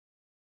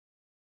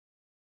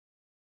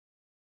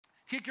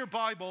take your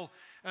Bible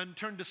and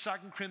turn to 2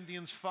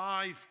 Corinthians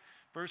 5,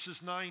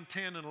 verses 9,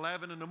 10, and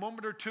 11. In a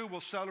moment or two,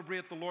 we'll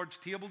celebrate the Lord's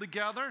table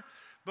together.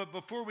 But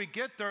before we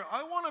get there,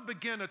 I want to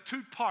begin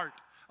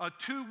a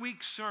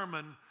two-week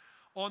sermon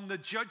on the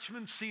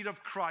judgment seat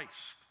of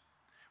Christ.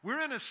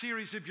 We're in a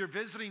series, if you're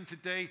visiting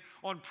today,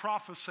 on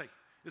prophecy.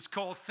 It's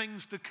called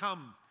Things to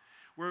Come.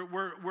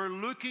 We're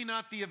looking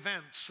at the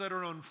events that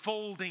are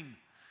unfolding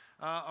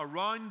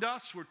around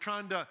us. We're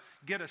trying to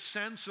get a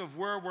sense of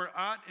where we're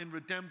at in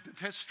redemptive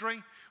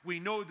history. We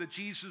know that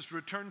Jesus'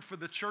 return for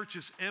the church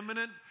is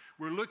imminent.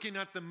 We're looking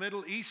at the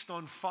Middle East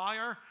on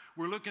fire.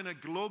 We're looking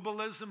at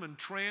globalism and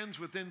trends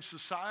within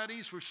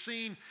societies. We're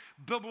seeing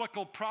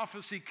biblical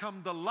prophecy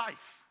come to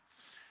life.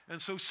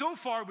 And so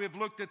far we've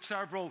looked at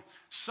several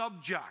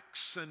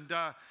subjects. And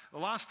the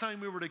last time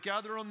we were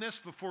together on this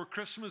before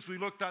Christmas, we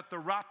looked at the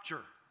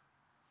rapture.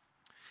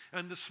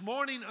 And this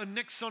morning and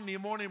next Sunday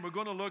morning, we're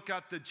going to look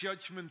at the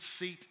judgment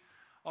seat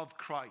of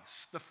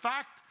Christ. The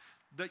fact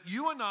that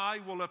you and I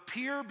will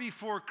appear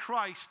before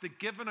Christ to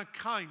give an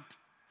account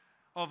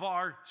of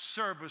our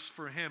service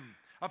for Him.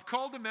 I've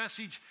called the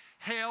message,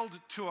 Held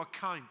to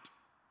Account.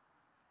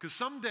 Because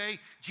someday,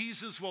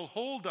 Jesus will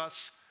hold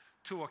us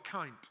to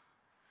account.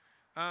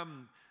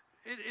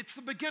 It's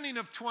the beginning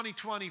of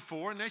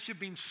 2024, unless you've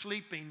been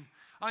sleeping.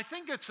 I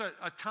think it's a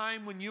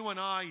time when you and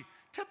I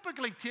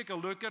typically take a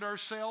look at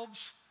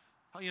ourselves.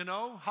 You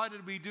know, how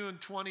did we do in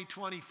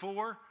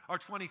 2024 or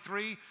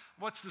 23?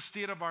 What's the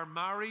state of our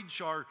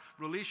marriage, our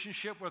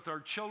relationship with our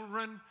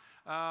children?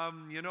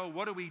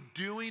 What are we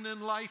doing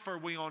in life? Are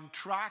we on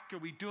track? Are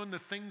we doing the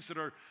things that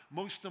are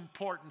most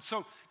important?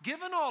 So,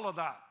 given all of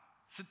that,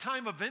 it's a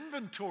time of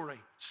inventory,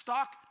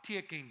 stock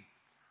taking.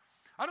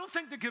 I don't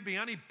think there could be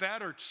any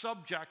better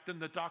subject than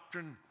the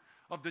doctrine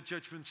of the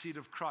judgment seat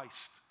of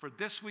Christ for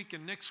this week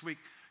and next week,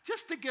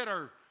 just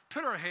to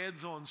put our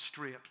heads on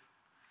straight.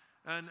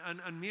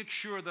 And make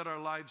sure that our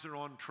lives are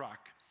on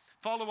track.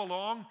 Follow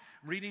along,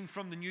 reading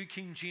from the New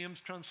King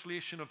James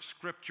translation of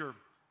Scripture.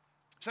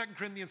 2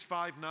 Corinthians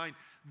 5:9.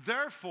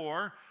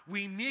 Therefore,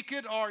 we make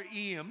it our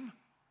aim,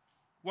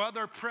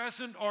 whether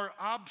present or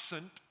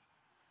absent,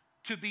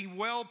 to be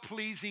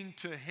well-pleasing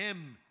to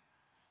Him.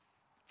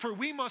 For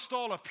we must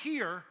all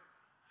appear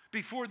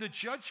before the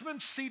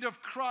judgment seat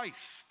of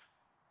Christ,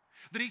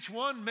 that each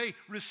one may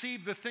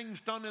receive the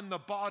things done in the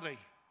body,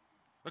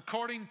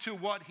 according to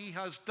what he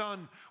has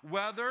done,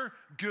 whether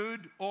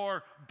good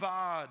or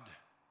bad.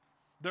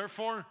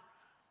 Therefore,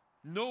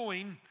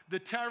 knowing the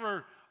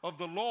terror of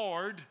the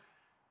Lord,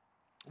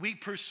 we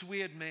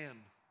persuade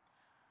men.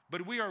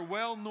 But we are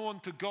well known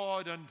to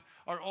God, and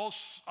I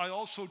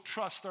also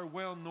trust are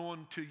well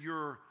known to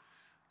your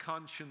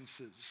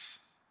consciences.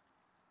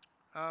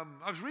 I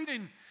was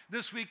reading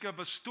this week of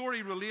a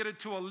story related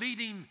to a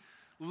leading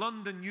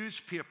London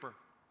newspaper.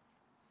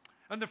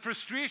 And the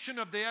frustration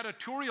of the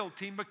editorial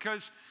team,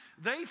 because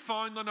they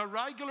found on a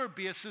regular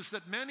basis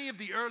that many of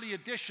the early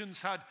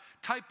editions had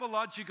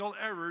typological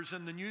errors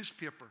in the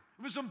newspaper.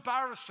 It was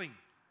embarrassing.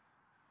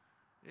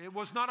 It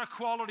was not a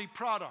quality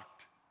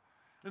product.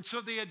 And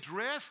so they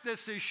addressed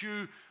this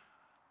issue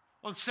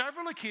on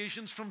several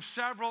occasions from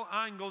several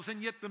angles,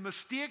 and yet the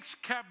mistakes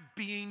kept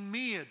being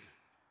made.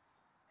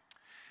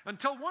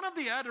 Until one of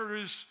the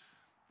editors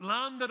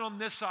landed on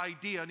this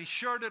idea, and he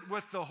shared it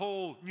with the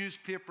whole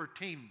newspaper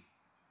team,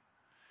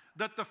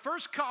 that the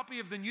first copy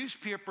of the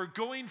newspaper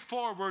going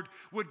forward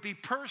would be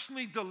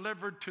personally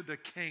delivered to the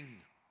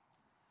king.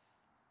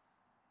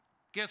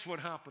 Guess what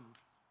happened?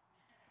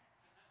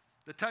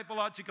 The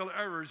typological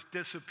errors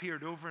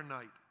disappeared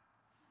overnight.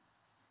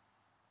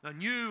 A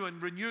new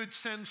and renewed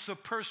sense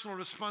of personal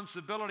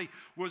responsibility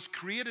was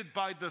created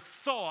by the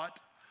thought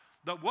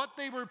that what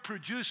they were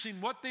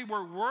producing, what they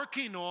were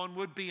working on,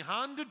 would be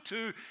handed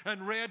to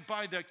and read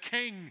by the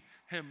king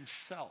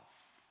himself.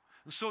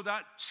 And so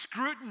that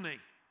scrutiny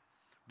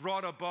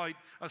brought about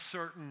a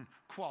certain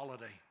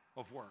quality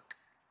of work.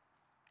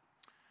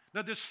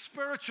 Now, there's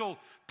spiritual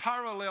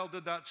parallel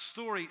to that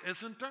story,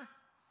 isn't there?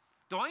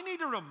 Do I need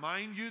to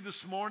remind you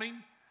this morning,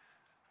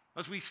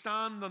 as we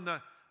stand on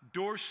the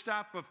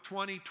doorstep of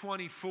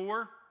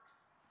 2024,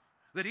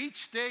 that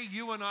each day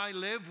you and I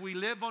live, we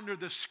live under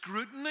the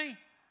scrutiny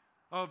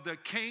of the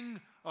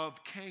King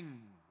of Kings.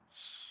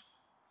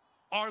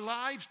 Our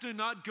lives do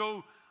not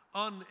go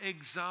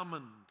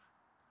unexamined.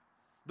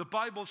 The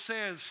Bible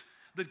says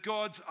that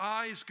God's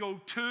eyes go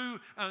to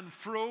and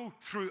fro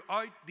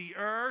throughout the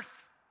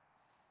earth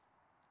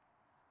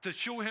to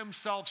show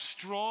Himself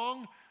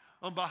strong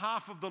on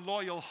behalf of the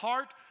loyal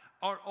heart,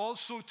 or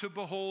also to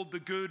behold the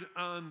good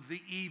and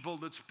the evil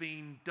that's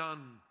being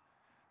done.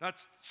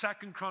 That's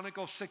 2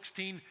 Chronicles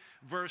 16,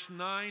 verse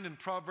 9, and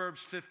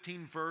Proverbs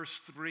 15, verse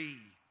 3.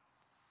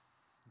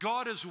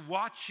 God is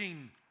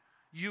watching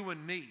you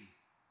and me.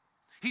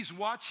 He's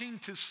watching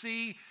to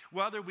see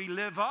whether we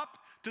live up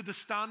to the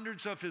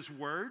standards of His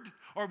Word,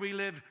 or we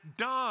live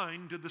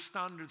down to the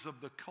standards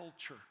of the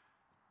culture.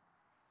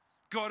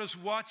 God is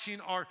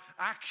watching our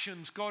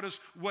actions. God is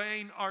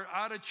weighing our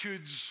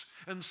attitudes.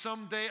 And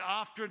someday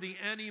after the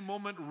any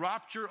moment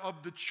rapture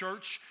of the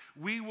church,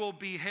 we will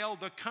be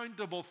held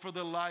accountable for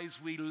the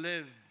lives we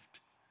lived.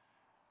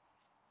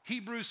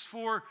 Hebrews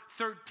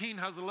 4:13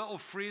 has a little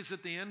phrase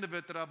at the end of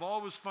it that I've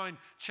always found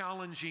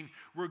challenging.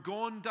 We're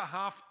going to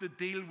have to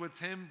deal with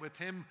him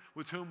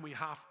with whom we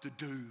have to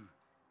do.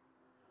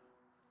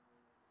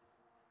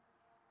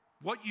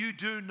 What you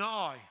do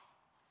now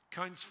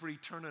counts for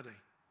eternity.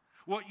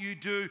 What you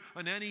do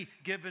on any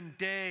given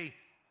day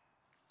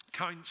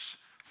counts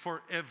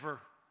forever.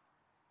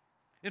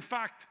 In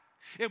fact,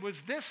 it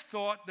was this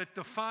thought that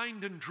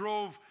defined and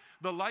drove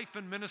the life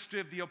and ministry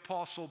of the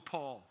Apostle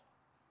Paul.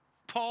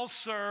 Paul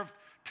served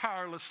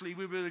tirelessly.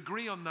 We would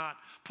agree on that.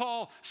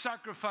 Paul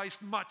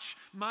sacrificed much,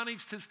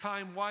 managed his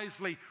time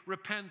wisely,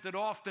 repented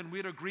often.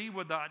 We'd agree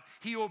with that.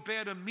 He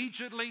obeyed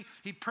immediately,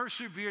 he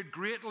persevered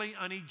greatly,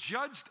 and he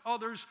judged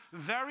others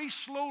very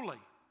slowly.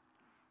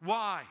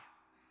 Why?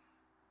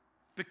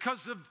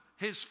 Because of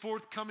his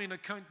forthcoming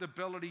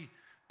accountability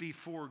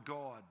before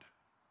God.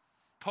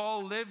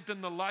 Paul lived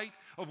in the light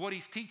of what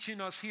he's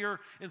teaching us here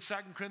in 2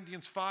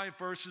 Corinthians 5,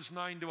 verses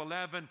 9 to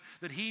 11,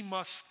 that he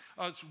must,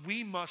 as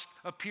we must,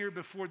 appear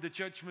before the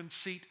judgment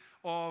seat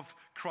of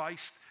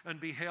Christ and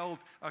be held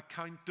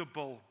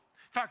accountable.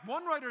 In fact,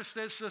 one writer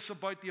says this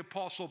about the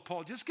Apostle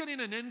Paul, just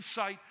getting an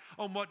insight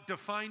on what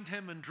defined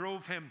him and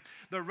drove him.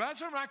 The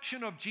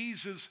resurrection of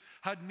Jesus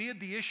had made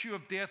the issue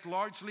of death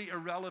largely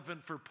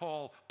irrelevant for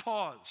Paul.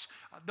 Pause.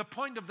 The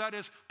point of that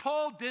is,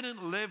 Paul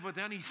didn't live with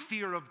any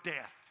fear of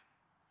death.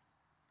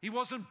 He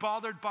wasn't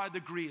bothered by the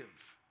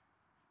grave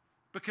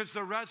because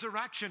the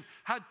resurrection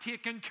had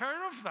taken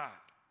care of that.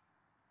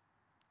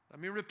 Let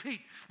me repeat.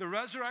 The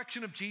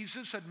resurrection of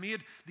Jesus had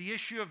made the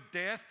issue of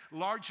death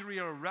largely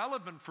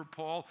irrelevant for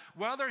Paul,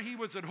 whether he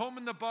was at home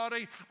in the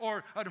body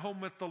or at home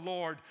with the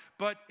Lord.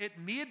 But it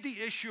made the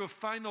issue of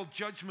final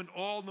judgment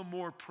all the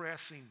more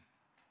pressing.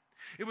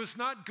 It was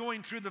not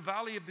going through the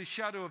valley of the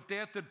shadow of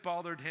death that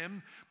bothered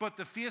him, but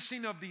the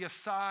facing of the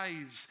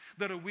assize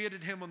that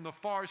awaited him on the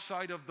far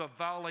side of the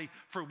valley,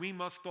 for we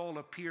must all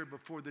appear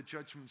before the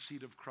judgment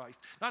seat of Christ.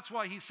 That's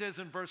why he says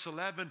in verse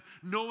 11,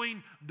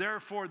 knowing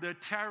therefore the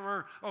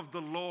terror of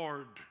the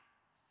Lord.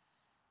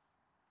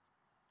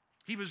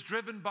 He was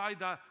driven by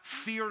the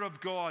fear of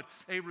God,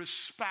 a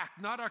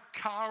respect, not a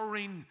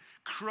cowering,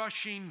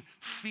 crushing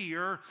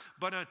fear,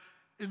 but an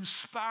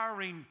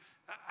inspiring,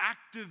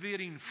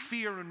 activating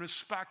fear and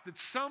respect that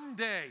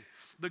someday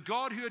the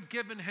God who had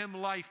given him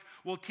life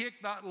will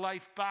take that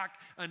life back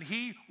and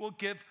he will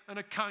give an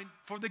account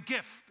for the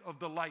gift of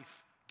the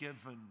life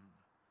given.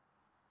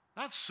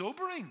 That's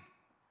sobering.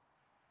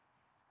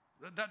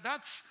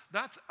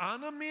 That's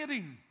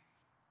animating.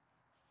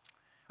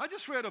 I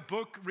just read a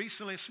book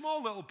recently, a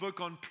small little book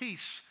on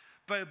peace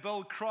by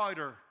Bill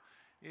Crowder.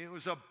 It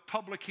was a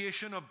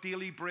publication of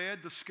Daily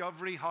Bread,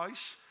 Discovery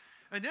House.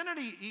 And then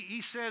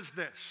he says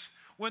this: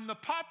 when the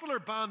popular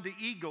band The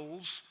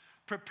Eagles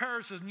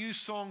prepares a new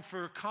song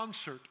for a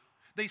concert,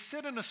 they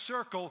sit in a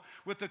circle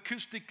with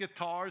acoustic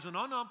guitars and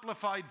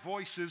unamplified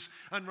voices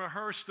and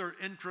rehearse their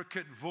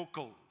intricate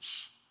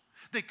vocals.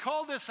 They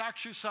call this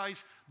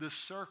exercise the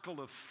circle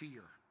of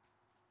fear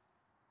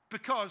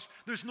because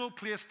there's no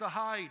place to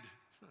hide,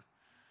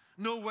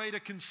 no way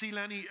to conceal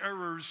any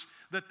errors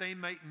that they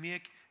might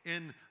make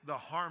in the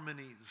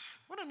harmonies.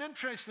 What an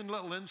interesting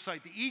little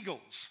insight. The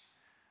Eagles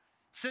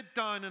sit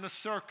down in a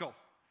circle.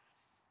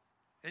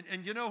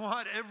 And you know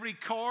what? Every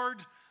chord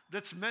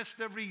that's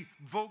missed, every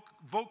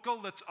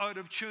vocal that's out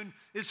of tune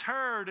is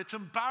heard. It's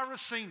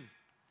embarrassing.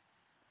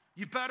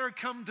 You better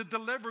come to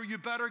deliver. You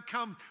better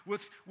come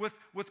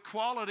with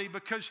quality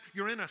because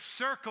you're in a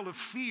circle of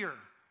fear.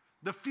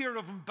 The fear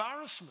of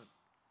embarrassment.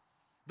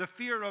 The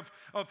fear of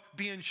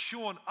being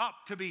shown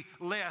up to be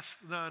less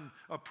than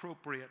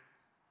appropriate.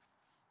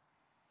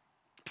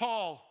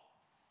 Paul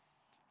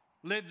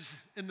lives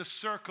in the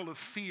circle of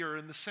fear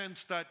in the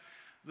sense that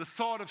the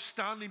thought of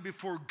standing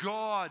before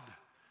God,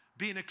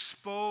 being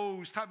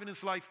exposed, having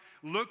his life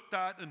looked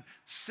at and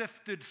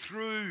sifted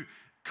through,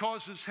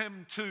 causes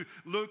him to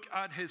look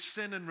at his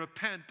sin and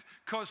repent,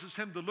 causes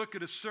him to look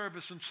at his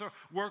service and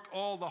work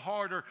all the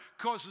harder,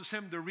 causes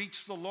him to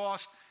reach the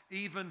lost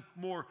even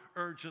more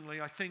urgently.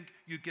 I think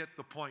you get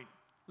the point.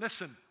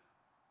 Listen,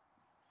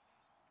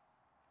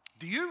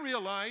 do you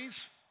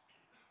realize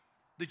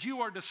that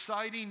you are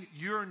deciding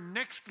your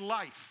next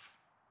life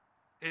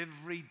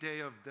every day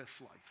of this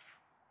life?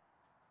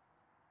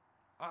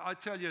 I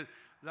tell you,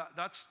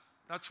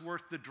 that's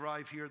worth the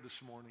drive here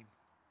this morning.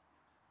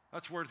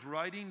 That's worth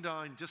writing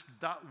down just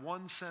that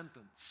one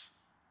sentence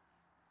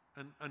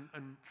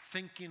and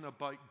thinking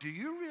about, do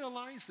you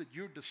realize that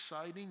you're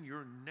deciding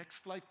your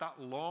next life, that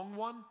long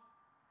one,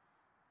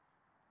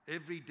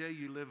 every day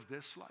you live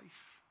this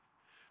life?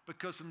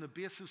 Because on the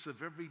basis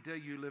of every day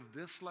you live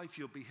this life,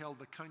 you'll be held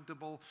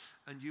accountable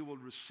and you will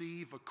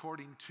receive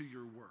according to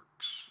your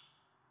works.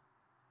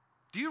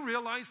 Do you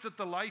realize that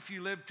the life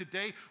you live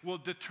today will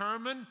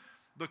determine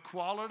the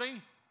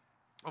quality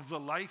of the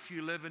life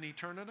you live in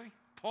eternity?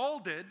 Paul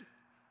did.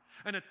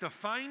 And it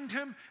defined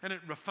him, and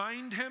it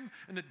refined him,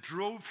 and it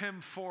drove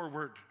him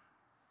forward.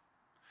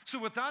 So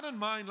with that in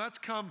mind, let's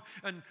come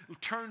and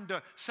turn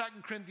to 2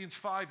 Corinthians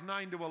 5,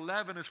 9 to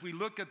 11 as we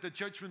look at the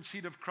judgment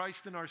seat of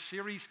Christ in our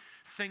series,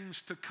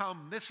 Things to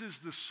Come. This is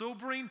the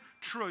sobering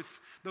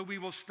truth that we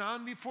will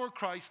stand before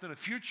Christ in a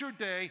future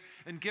day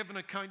and give an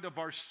account of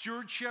our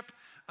stewardship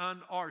and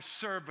our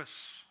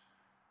service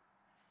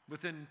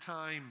within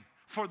time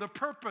for the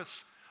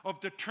purpose of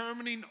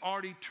determining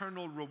our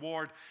eternal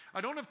reward. I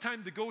don't have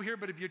time to go here,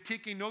 but if you're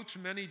taking notes,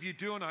 many of you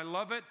do, and I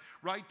love it,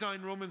 write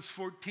down Romans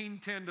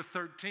 14, 10 to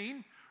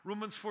 13.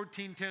 Romans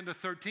 14, 10 to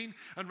 13,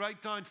 and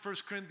write down 1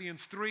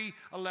 Corinthians 3,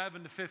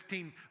 11 to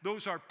 15.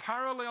 Those are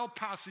parallel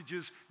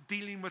passages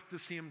dealing with the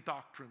same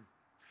doctrine.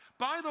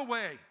 By the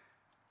way,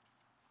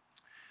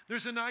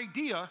 there's an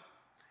idea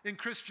in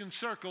Christian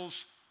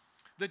circles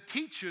that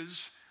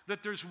teaches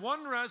that there's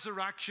one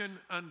resurrection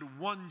and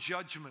one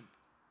judgment.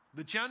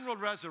 The general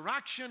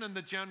resurrection and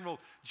the general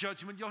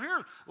judgment. You'll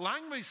hear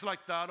language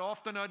like that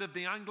often out of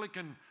the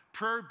Anglican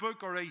prayer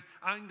book or an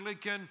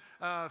Anglican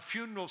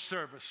funeral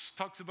service.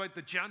 Talks about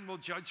the general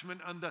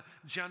judgment and the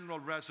general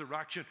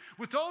resurrection.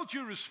 With all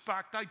due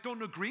respect, I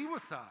don't agree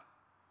with that.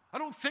 I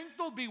don't think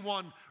there'll be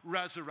one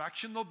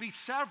resurrection. There'll be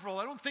several.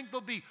 I don't think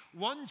there'll be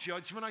one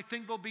judgment. I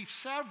think there'll be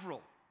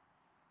several.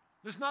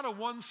 There's not a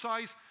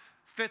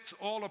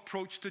one-size-fits-all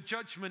approach to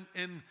judgment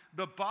in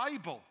the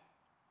Bible.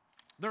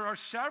 There are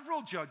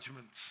several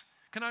judgments.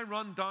 Can I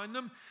run down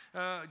them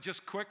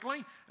just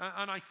quickly?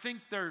 And I think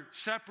they're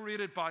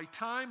separated by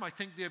time. I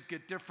think they've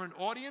got different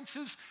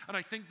audiences, and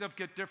I think they've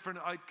got different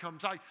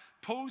outcomes. I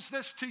pose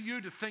this to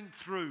you to think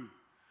through.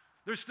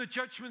 There's the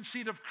judgment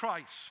seat of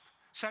Christ.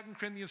 2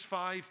 Corinthians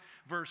 5,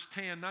 verse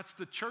 10. That's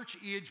the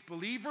church-age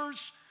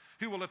believers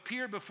who will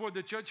appear before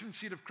the judgment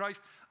seat of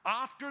Christ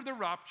after the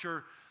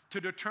rapture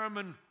to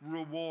determine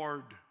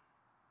reward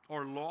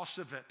or loss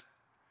of it.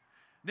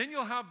 Then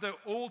you'll have the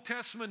Old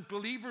Testament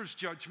believers'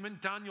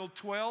 judgment, Daniel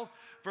 12,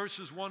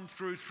 verses 1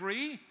 through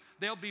 3.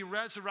 They'll be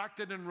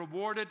resurrected and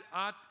rewarded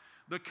at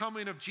the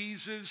coming of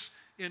Jesus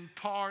in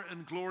power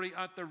and glory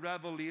at the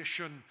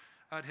revelation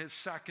at his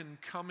second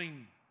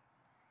coming.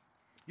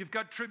 You've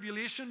got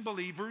tribulation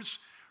believers,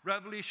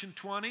 Revelation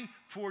 20,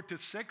 4 to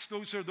 6.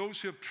 Those are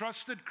those who have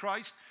trusted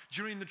Christ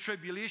during the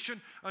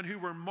tribulation and who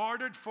were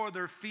martyred for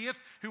their faith,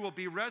 who will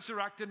be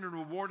resurrected and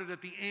rewarded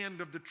at the end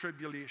of the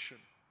tribulation.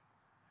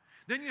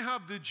 Then you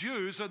have the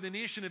Jews of the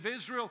nation of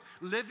Israel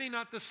living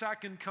at the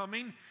second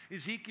coming.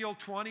 Ezekiel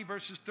 20,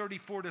 verses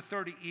 34 to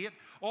 38.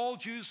 All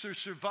Jews who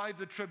survive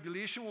the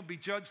tribulation will be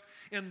judged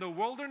in the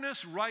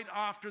wilderness right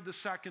after the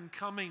second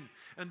coming.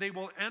 And they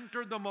will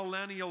enter the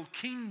millennial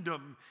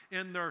kingdom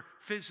in their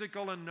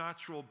physical and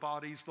natural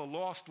bodies. The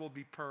lost will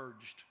be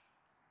purged.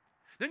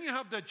 Then you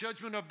have the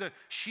judgment of the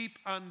sheep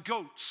and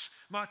goats.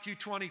 Matthew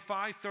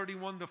 25,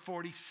 31 to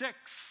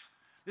 46.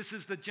 This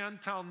is the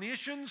Gentile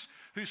nations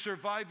who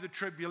survive the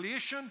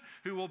tribulation,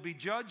 who will be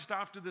judged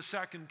after the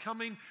second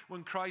coming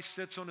when Christ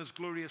sits on his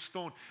glorious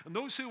throne. And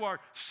those who are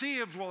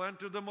saved will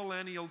enter the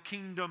millennial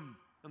kingdom,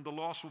 and the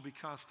lost will be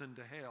cast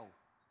into hell.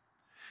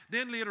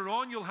 Then later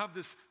on, you'll have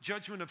this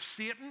judgment of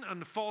Satan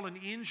and the fallen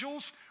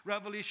angels,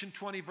 Revelation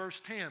 20, verse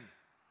 10.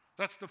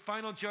 That's the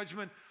final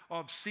judgment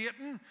of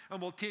Satan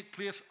and will take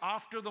place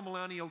after the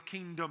millennial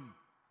kingdom.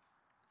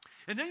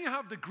 And then you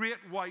have the great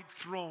white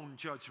throne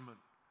judgment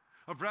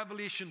of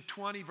Revelation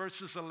 20,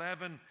 verses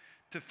 11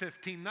 to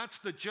 15. That's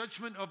the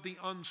judgment of the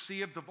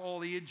unsaved of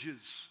all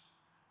ages.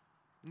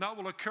 And that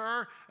will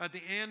occur at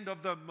the end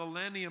of the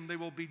millennium. They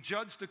will be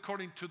judged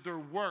according to their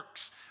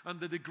works, and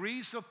the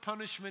degrees of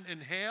punishment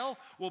in hell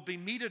will be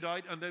meted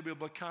out, and they will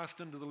be cast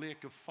into the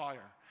lake of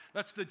fire.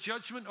 That's the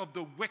judgment of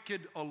the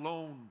wicked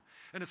alone.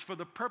 And it's for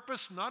the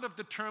purpose not of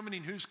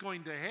determining who's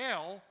going to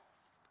hell,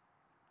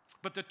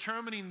 but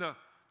determining the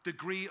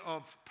degree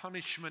of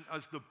punishment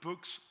as the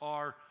books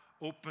are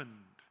opened.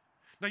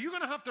 Now you're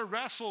going to have to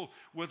wrestle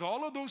with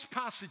all of those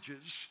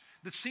passages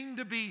that seem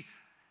to be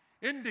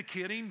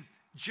indicating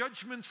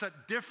judgments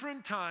at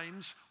different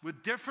times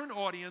with different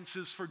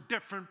audiences for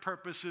different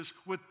purposes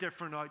with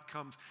different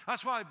outcomes.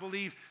 That's why I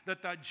believe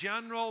that that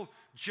general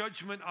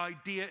judgment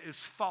idea is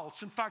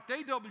false. In fact,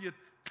 A.W.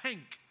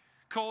 Pink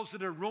calls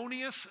it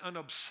erroneous and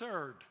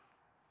absurd.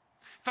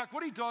 In fact,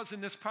 what he does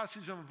in this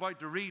passage I'm about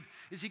to read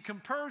is he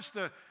compares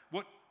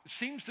what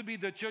seems to be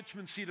the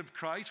judgment seat of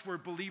Christ, where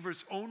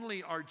believers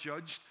only are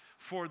judged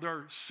for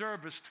their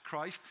service to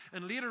Christ,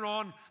 and later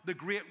on the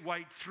great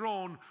white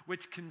throne,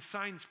 which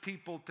consigns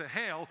people to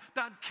hell.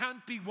 That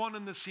can't be one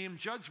and the same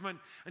judgment,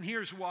 and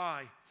here's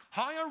why.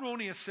 How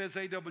erroneous, says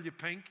A.W.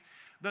 Pink,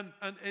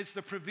 is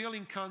the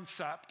prevailing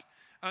concept,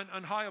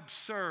 and how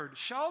absurd.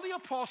 Shall the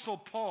Apostle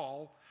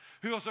Paul,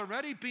 who has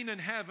already been in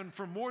heaven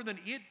for more than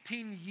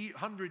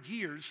 1,800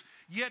 years,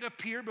 yet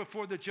appear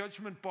before the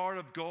judgment bar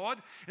of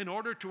God in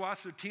order to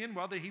ascertain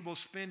whether he will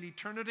spend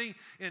eternity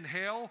in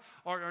hell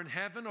or in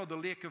heaven or the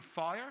lake of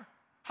fire?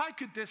 How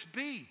could this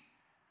be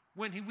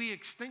when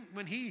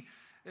he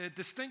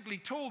distinctly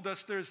told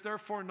us there's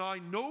therefore now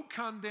no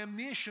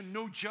condemnation,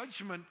 no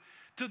judgment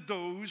to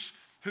those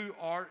who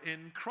are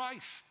in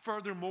Christ.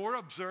 Furthermore,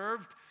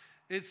 observed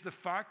is the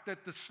fact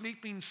that the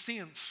sleeping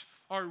saints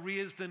are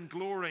raised in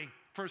glory.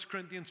 1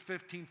 Corinthians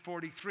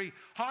 15:43.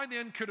 How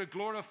then could a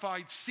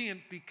glorified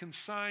saint be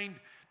consigned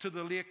to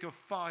the lake of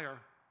fire?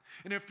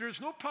 And if there's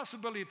no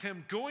possibility of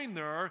him going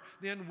there,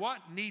 then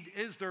what need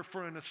is there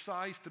for an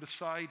assize to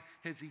decide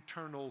his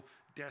eternal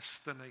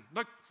destiny?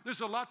 Look,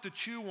 there's a lot to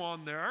chew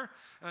on there,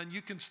 and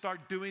you can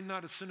start doing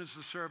that as soon as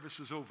the service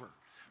is over.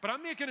 But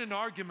I'm making an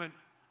argument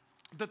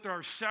that there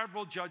are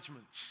several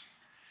judgments.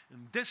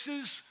 And this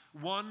is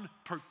one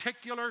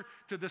particular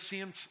to the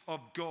saints of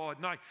God.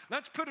 Now,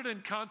 let's put it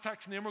in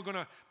context, and then we're going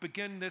to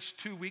begin this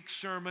 2-week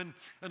sermon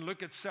and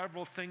look at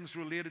several things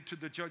related to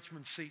the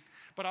judgment seat.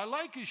 But I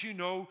like, as you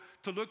know,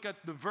 to look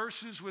at the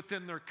verses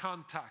within their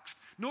context.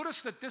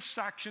 Notice that this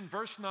section,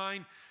 verse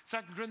 9, 2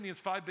 Corinthians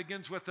 5,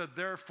 begins with a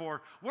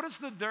therefore. What does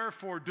the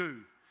therefore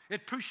do?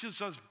 It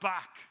pushes us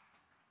back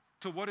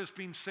to what has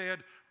been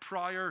said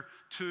prior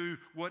to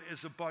what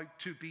is about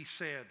to be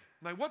said.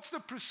 Now, what's the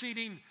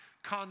preceding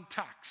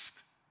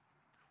context?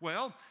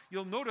 Well,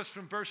 you'll notice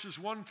from verses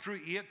 1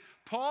 through 8,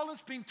 Paul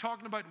has been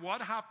talking about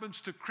what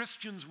happens to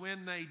Christians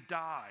when they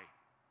die.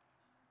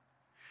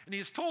 And he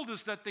has told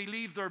us that they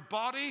leave their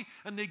body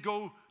and they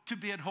go to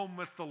be at home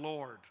with the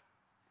Lord.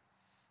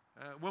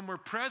 When we're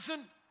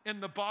present in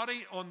the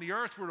body on the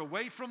earth, we're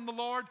away from the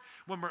Lord.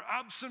 When we're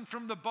absent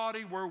from the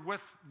body, we're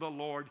with the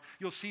Lord.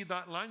 You'll see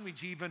that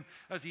language even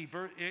as he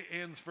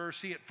ends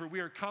verse 8. For we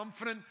are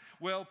confident,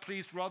 well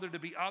pleased rather to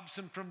be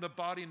absent from the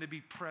body and to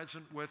be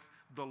present with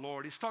the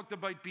Lord. He's talked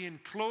about being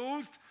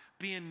clothed,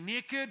 being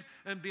naked,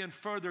 and being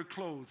further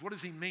clothed. What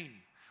does he mean?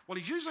 Well,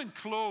 he's using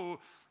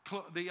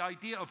the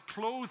idea of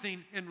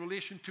clothing in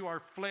relation to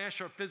our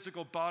flesh, our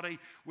physical body,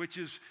 which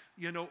is,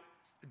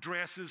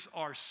 dresses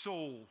our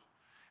soul.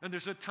 And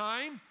there's a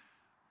time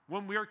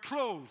when we are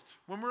clothed,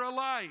 when we're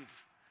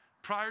alive,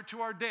 prior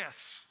to our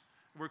deaths.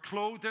 We're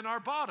clothed in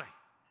our body.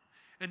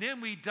 And then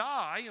we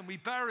die and we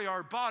bury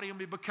our body and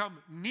we become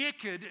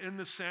naked in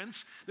the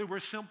sense that we're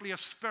simply a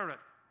spirit.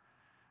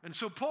 And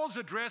so Paul's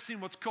addressing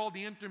what's called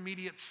the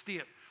intermediate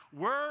state.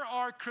 Where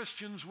are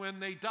Christians when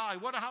they die?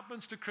 What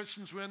happens to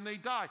Christians when they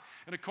die?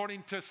 And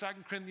according to 2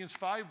 Corinthians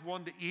 5,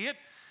 1-8,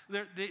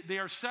 they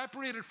are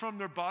separated from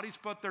their bodies,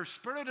 but their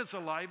spirit is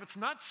alive. It's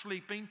not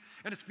sleeping,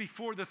 and it's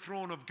before the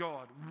throne of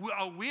God,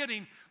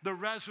 awaiting the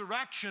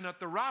resurrection at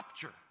the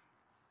rapture,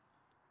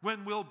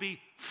 when we'll be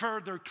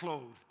further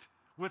clothed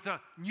with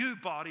a new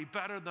body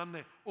better than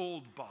the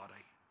old body.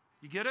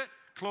 You get it?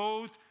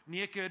 Clothed,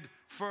 naked,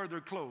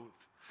 further clothed.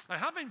 Now,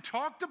 having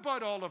talked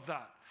about all of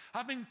that,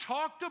 having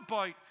talked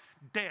about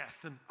death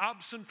and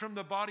absent from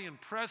the body and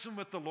present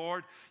with the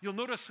Lord, you'll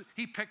notice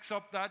he picks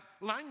up that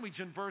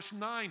language in verse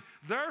 9.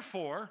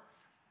 Therefore,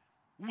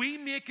 we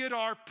make it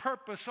our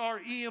purpose, our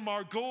aim,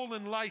 our goal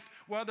in life,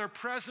 whether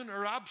present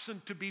or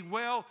absent, to be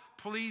well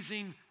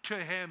pleasing to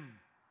him.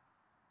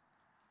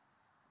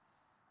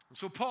 And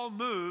so Paul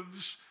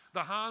moves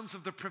the hands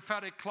of the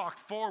prophetic clock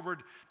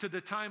forward to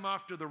the time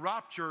after the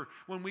rapture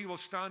when we will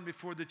stand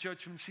before the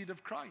judgment seat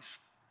of Christ.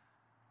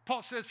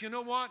 Paul says, you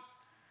know what?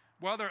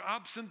 Whether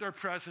absent or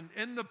present,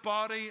 in the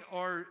body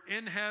or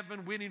in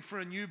heaven waiting for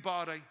a new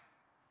body,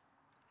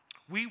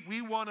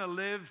 we want to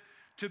live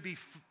to be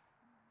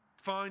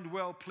found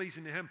well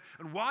pleasing to him.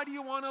 And why do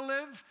you want to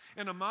live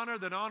in a manner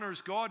that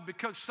honors God?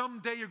 Because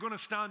someday you're going to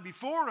stand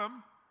before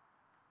him.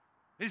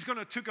 He's going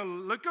to take a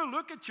look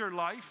at your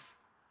life,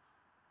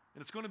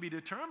 and it's going to be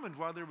determined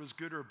whether it was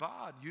good or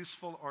bad,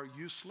 useful or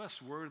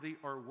useless, worthy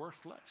or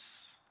worthless.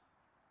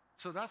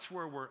 So that's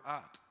where we're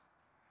at.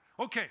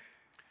 Okay,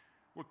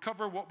 we'll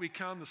cover what we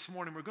can this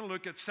morning. We're going to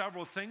look at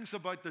several things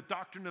about the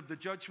doctrine of the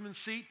judgment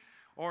seat,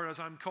 or as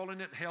I'm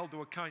calling it, held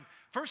to account.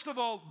 First of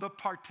all, the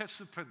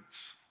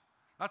participants.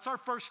 That's our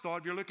first thought.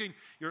 If you're looking,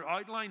 your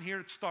outline here,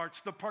 it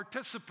starts, the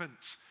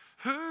participants.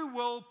 Who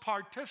will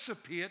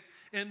participate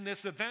in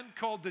this event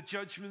called the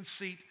judgment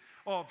seat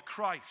of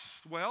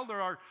Christ? Well,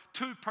 there are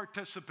two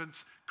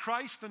participants,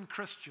 Christ and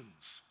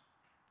Christians.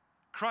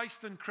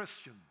 Christ and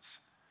Christians.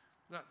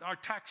 Our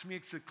text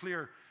makes it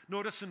clear.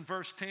 Notice in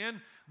verse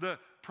 10, the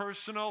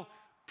personal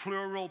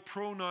plural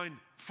pronoun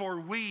for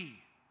we.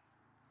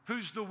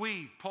 Who's the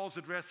we? Paul's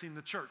addressing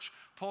the church.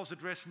 Paul's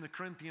addressing the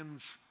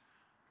Corinthians,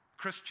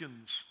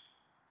 Christians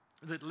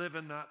that live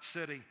in that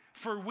city.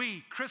 For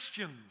we,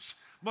 Christians,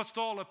 must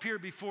all appear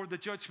before the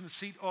judgment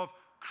seat of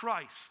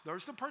Christ.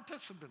 There's the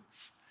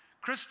participants.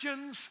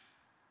 Christians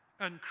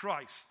and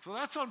Christ. So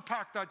let's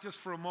unpack that just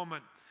for a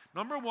moment.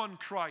 Number one,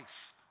 Christ.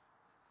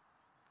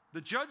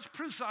 The judge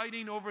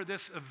presiding over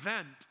this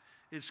event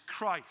is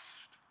Christ.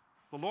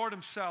 The Lord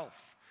himself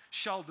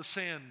shall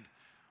descend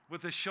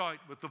with a shout,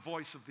 with the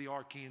voice of the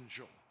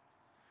archangel.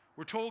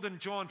 We're told in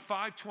John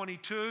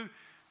 5:22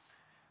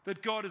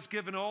 that God has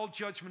given all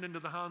judgment into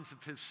the hands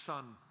of his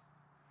Son.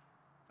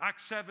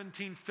 Acts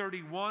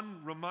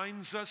 17:31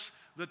 reminds us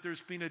that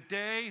there's been a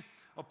day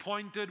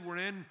appointed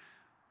wherein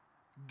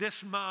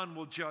this man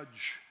will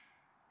judge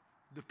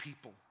the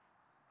people.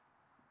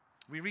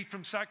 We read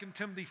from 2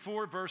 Timothy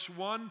 4, verse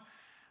 1,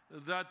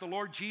 that the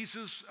Lord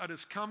Jesus at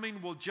his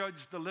coming will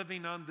judge the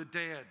living and the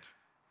dead.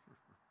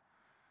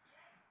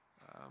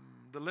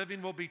 The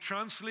living will be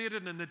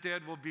translated and the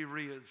dead will be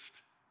raised.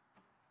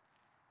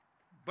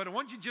 But I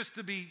want you just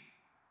to be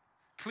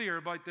clear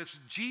about this.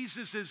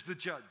 Jesus is the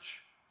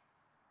judge.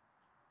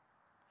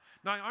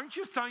 Now, aren't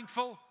you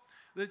thankful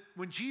that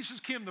when Jesus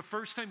came the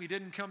first time, he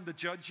didn't come to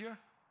judge you?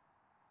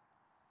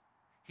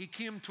 He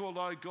came to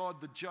allow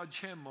God to judge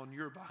him on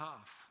your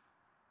behalf.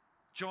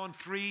 John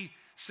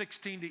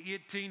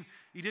 3:16-18,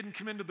 he didn't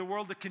come into the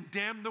world to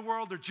condemn the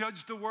world or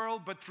judge the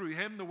world, but through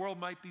him the world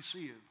might be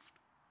saved.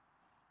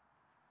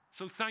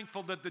 So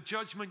thankful that the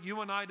judgment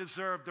you and I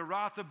deserve, the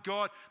wrath of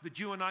God that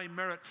you and I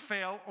merit,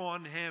 fell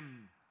on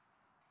him.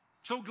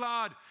 So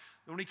glad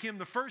that when he came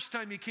the first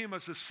time, he came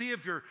as a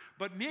Savior.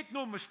 But make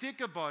no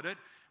mistake about it,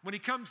 when he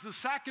comes the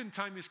second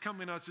time, he's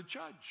coming as a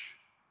judge.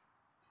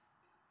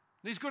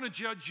 And he's going to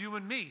judge you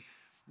and me.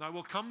 Now,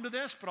 we'll come to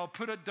this, but I'll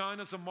put it down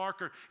as a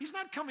marker. He's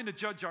not coming to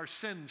judge our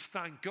sins,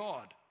 thank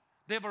God.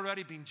 They've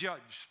already been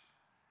judged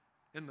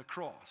in the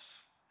cross.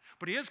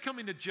 But he is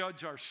coming to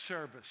judge our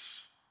service,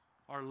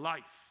 our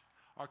life,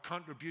 our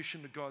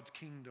contribution to God's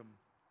kingdom.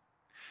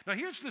 Now,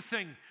 here's the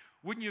thing.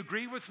 Wouldn't you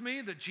agree with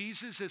me that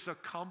Jesus is a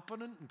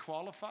competent and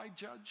qualified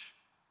judge?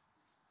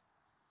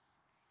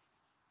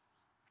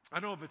 I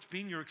don't know if it's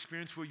been your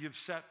experience where you've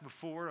sat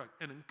before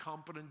an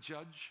incompetent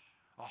judge,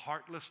 a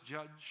heartless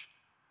judge,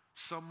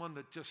 someone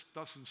that just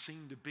doesn't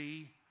seem to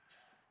be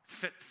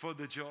fit for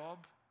the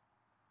job,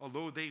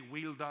 although they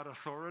wield that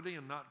authority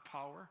and that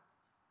power.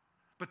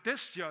 But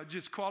this judge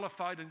is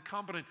qualified and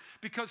competent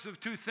because of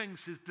two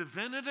things, his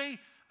divinity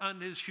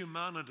and his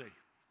humanity.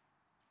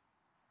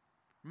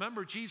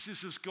 Remember,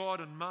 Jesus is God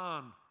and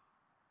man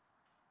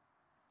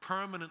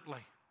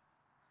permanently.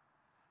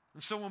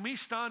 And so when we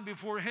stand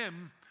before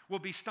him, we'll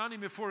be standing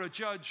before a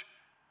judge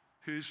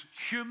who's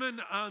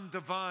human and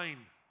divine.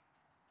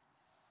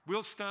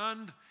 We'll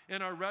stand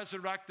in our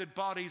resurrected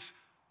bodies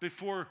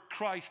before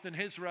Christ in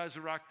his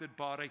resurrected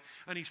body,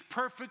 and he's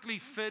perfectly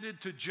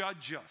fitted to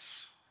judge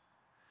us.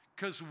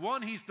 Because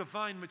one, he's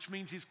divine, which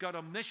means he's got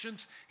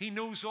omniscience. He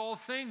knows all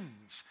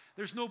things.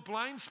 There's no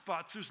blind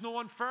spots. There's no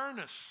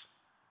unfairness.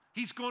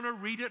 He's going to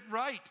read it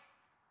right.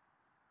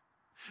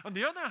 On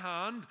the other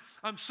hand,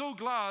 I'm so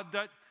glad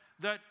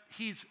that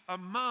he's a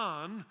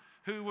man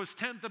who was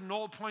tempted in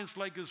all points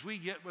like as we,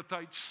 yet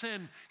without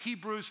sin.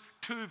 Hebrews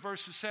 2,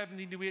 verses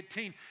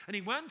 17-18. And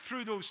he went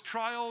through those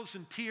trials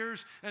and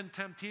tears and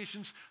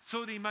temptations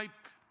so that he might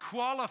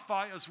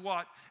qualify as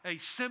what? A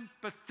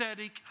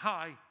sympathetic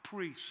high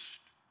priest.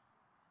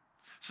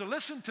 So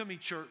listen to me,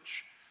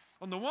 church.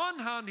 On the one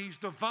hand, he's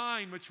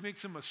divine, which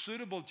makes him a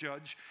suitable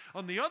judge.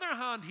 On the other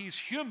hand, he's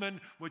human,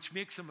 which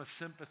makes him a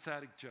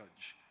sympathetic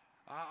judge.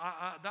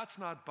 That's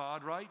not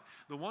bad, right?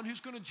 The one who's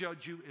going to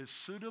judge you is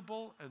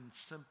suitable and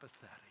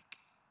sympathetic.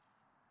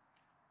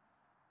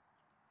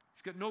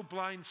 He's got no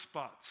blind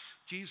spots.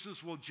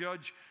 Jesus will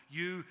judge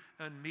you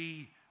and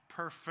me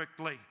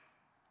perfectly.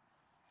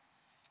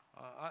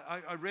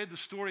 I read the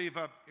story of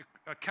a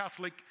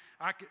Catholic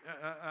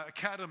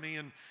academy,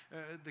 and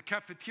the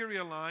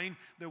cafeteria line,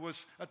 there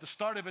was, at the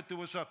start of it, there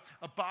was a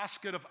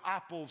basket of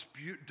apples,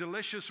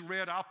 delicious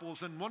red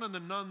apples, and one of the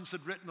nuns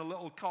had written a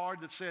little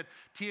card that said,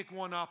 "Take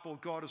one apple,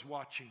 God is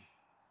watching."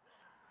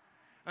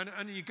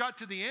 And you got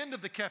to the end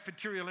of the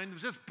cafeteria line, there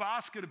was this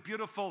basket of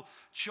beautiful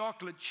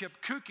chocolate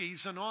chip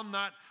cookies, and on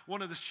that,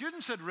 one of the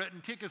students had written,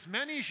 "Take as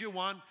many as you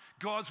want,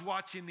 God's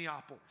watching the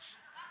apples."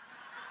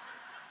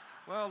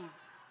 Well,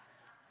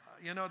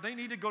 you know, they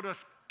need to go to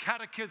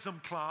catechism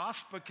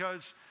class,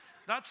 because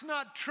that's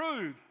not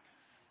true.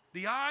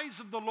 The eyes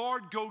of the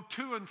Lord go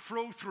to and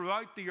fro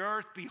throughout the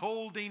earth,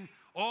 beholding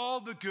all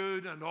the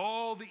good and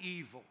all the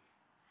evil.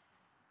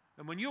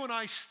 And when you and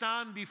I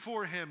stand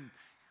before him,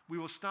 we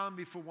will stand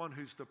before one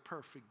who's the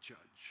perfect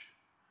judge,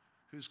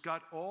 who's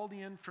got all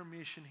the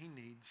information he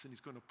needs, and he's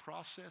going to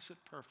process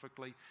it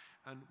perfectly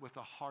and with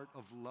a heart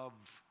of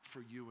love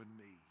for you and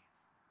me.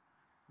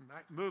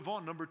 Move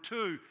on. Number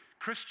two,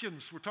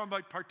 Christians. We're talking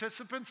about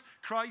participants,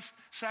 Christ.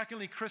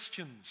 Secondly,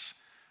 Christians.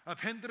 I've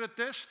hinted at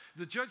this.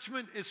 The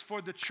judgment is for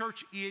the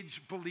church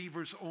age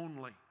believers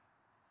only.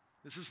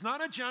 This is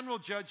not a general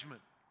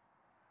judgment.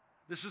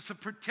 This is a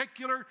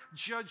particular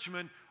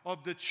judgment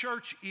of the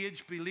church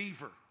age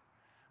believer.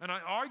 And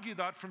I argue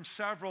that from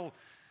several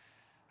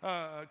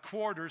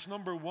quarters.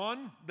 Number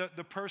one,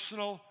 the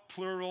personal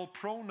plural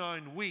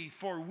pronoun we.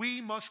 For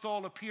we must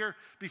all appear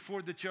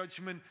before the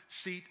judgment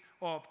seat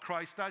of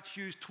Christ. That's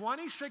used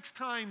 26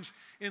 times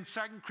in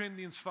 2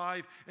 Corinthians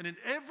 5, and in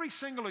every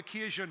single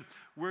occasion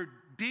we're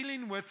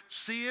dealing with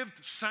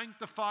saved,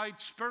 sanctified,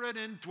 spirit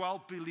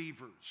indwelt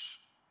believers.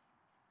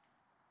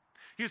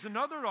 Here's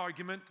another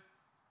argument.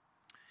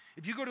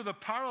 If you go to the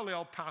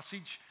parallel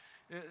passage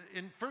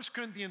in 1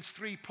 Corinthians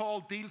 3,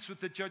 Paul deals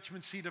with the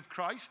judgment seat of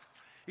Christ.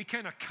 He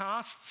kind of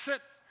casts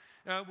it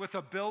with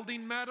a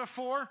building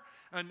metaphor,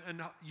 and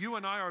you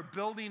and I are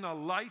building a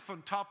life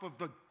on top of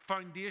the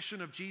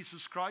foundation of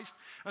Jesus Christ.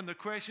 And the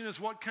question is,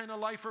 what kind of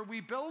life are we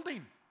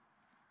building?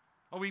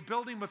 Are we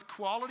building with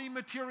quality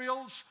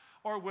materials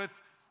or with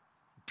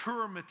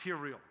poor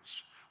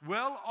materials?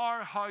 Will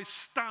our house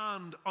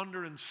stand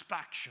under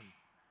inspection?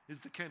 Is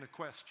the kind of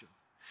question.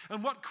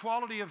 And what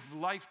quality of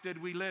life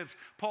did we live?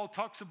 Paul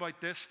talks about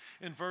this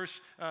in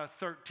verse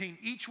 13.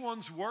 Each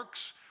one's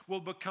works will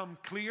become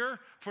clear,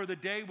 for the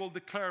day will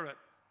declare it,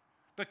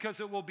 because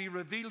it will be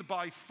revealed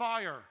by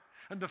fire,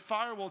 and the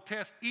fire will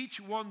test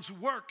each one's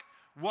work,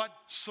 what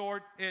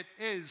sort it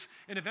is.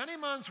 And if any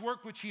man's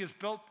work which he has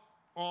built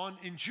on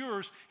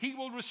endures, he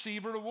will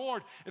receive a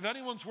reward. If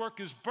anyone's work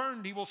is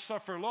burned, he will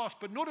suffer loss.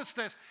 But notice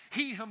this,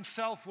 he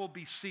himself will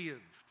be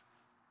saved.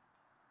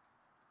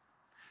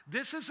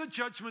 This is a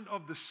judgment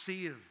of the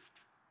saved.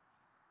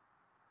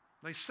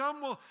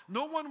 Now,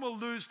 no one will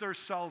lose their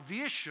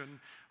salvation,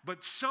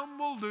 but some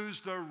will lose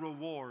their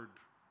reward.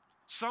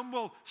 Some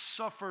will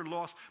suffer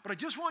loss. But I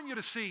just want you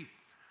to see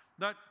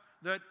that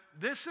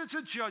this is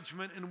a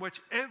judgment in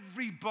which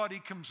everybody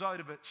comes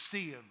out of it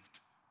saved.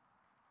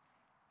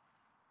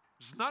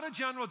 This is not a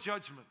general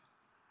judgment.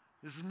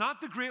 This is not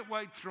the great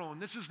white throne.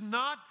 This is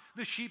not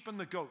the sheep and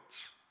the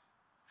goats.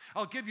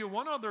 I'll give you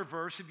one other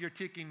verse if you're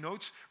taking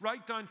notes.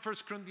 Write down 1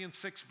 Corinthians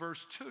 6,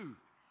 verse 2. You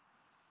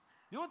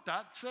know what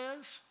that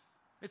says?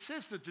 It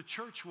says that the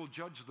church will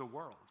judge the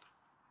world.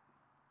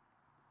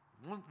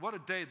 What a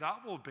day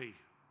that will be.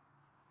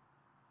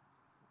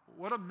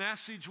 What a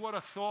message, what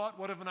a thought,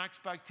 what of an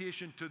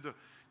expectation to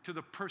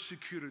the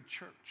persecuted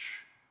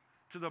church,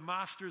 to the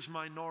master's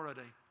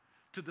minority,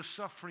 to the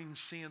suffering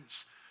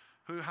saints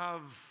who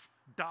have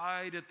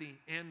died at the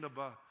end of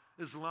an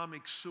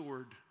Islamic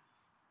sword,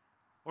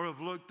 or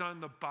have looked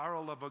down the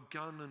barrel of a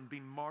gun and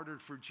been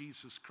martyred for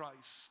Jesus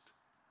Christ,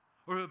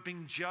 or have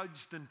been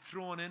judged and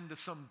thrown into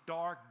some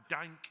dark,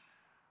 dank,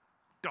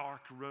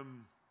 dark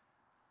room.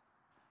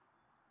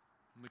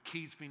 And the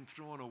key's been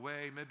thrown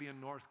away, maybe in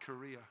North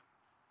Korea.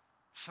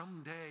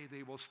 Someday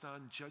they will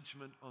stand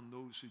judgment on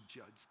those who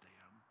judge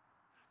them.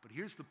 But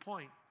here's the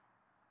point.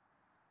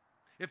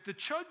 If the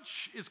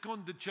church is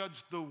going to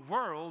judge the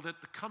world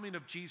at the coming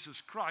of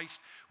Jesus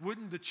Christ,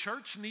 wouldn't the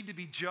church need to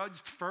be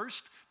judged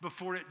first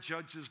before it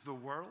judges the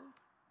world?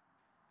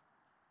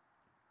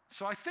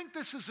 So I think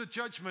this is a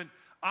judgment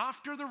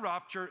after the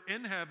rapture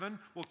in heaven.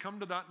 We'll come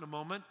to that in a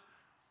moment.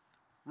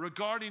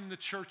 Regarding the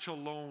church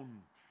alone,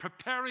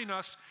 preparing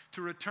us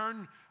to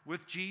return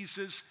with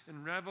Jesus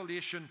in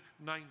Revelation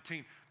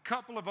 19.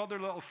 Couple of other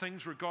little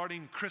things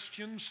regarding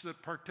Christians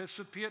that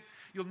participate.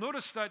 You'll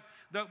notice that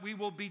we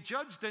will be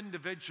judged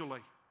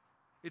individually.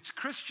 It's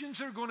Christians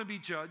that are going to be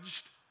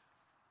judged.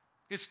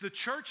 It's the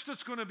church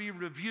that's going to be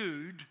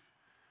reviewed,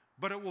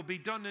 but it will be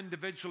done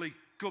individually.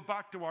 Go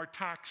back to our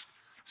text,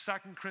 2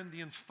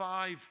 Corinthians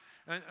 5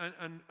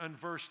 and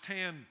verse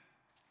 10.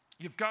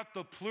 You've got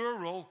the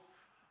plural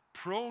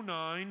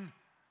pronoun,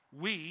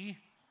 we,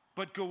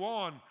 but go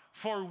on.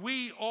 For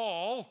we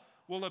all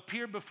will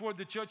appear before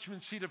the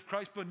judgment seat of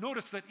Christ. But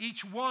notice that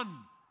each one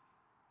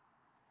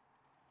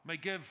may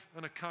give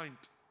an account,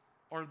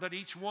 or that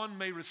each one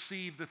may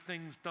receive the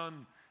things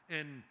done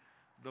in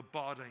the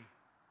body.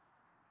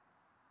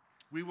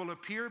 We will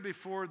appear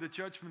before the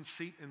judgment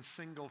seat in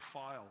single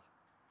file.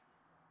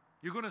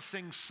 You're going to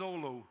sing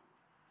solo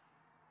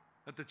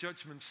at the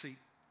judgment seat.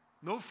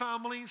 No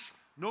families,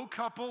 no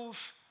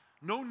couples,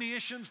 no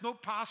nations, no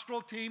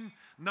pastoral team,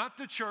 not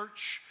the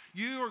church.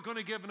 You are going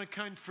to give an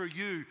account for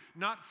you,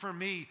 not for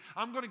me.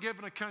 I'm going to give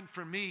an account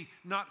for me,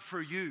 not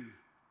for you.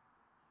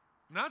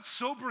 And that's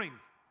sobering.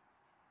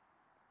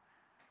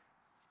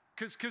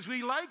 Because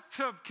we like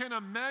to kind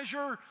of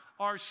measure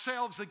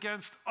ourselves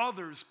against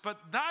others, but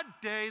that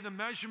day the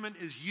measurement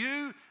is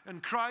you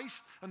and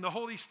Christ and the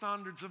holy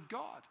standards of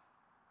God.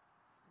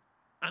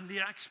 And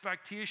the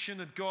expectation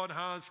that God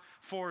has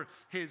for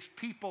his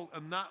people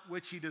and that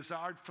which he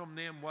desired from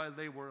them while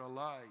they were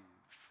alive.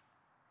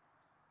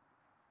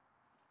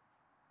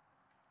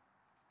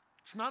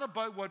 It's not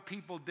about what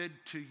people did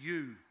to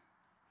you.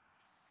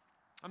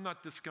 I'm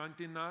not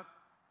discounting that.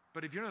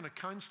 But if you're in a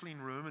counseling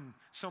room and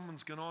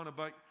someone's gone on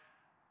about,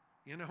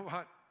 you know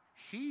what,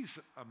 he's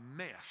a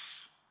mess.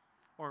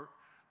 Or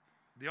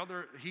the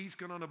other, he's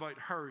gone on about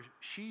her,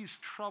 she's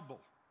trouble.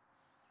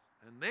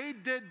 And they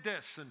did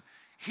this, and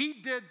he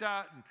did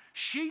that, and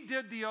she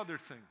did the other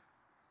thing.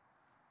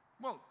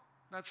 Well,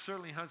 that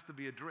certainly has to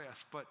be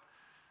addressed, but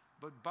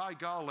by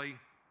golly,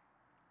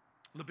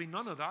 there'll be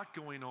none of that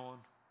going on.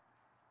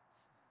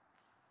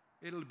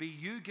 It'll be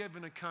you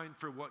giving account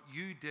for what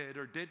you did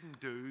or didn't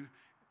do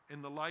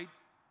in the light,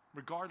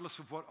 regardless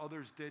of what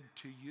others did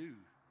to you.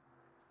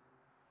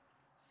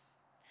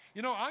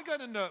 You know, I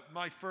got into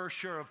my fair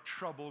share of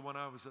trouble when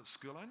I was at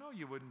school. I know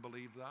you wouldn't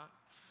believe that.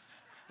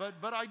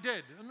 But I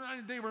did,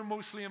 and they were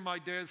mostly in my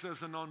days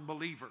as an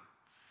unbeliever.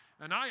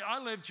 And I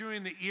lived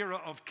during the era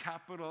of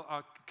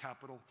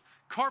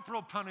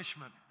corporal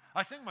punishment.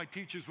 I think my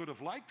teachers would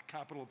have liked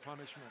capital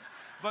punishment.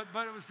 But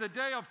it was the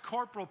day of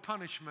corporal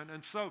punishment.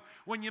 And so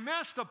when you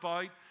messed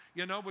about,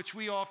 you know, which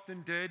we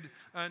often did,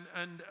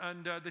 and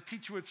the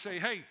teacher would say,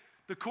 hey,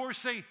 the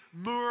Courcy,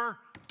 Moore,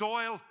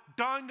 Doyle,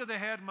 down to the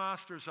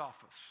headmaster's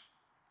office.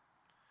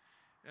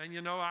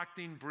 And,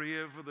 acting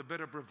brave with a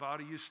bit of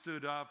bravado, you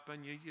stood up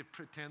and you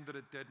pretended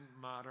it didn't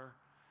matter.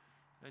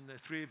 And the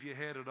three of you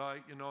headed out,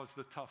 as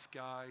the tough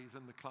guys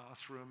in the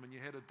classroom, and you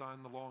headed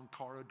down the long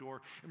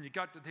corridor, and you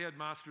got to the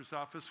headmaster's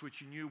office, which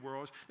you knew where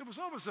it was. There was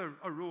always a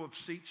row of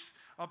seats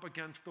up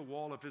against the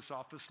wall of his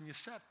office, and you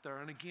sat there,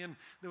 and again,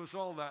 there was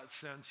all that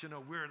sense,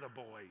 we're the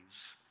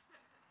boys.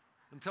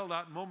 Until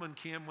that moment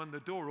came when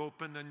the door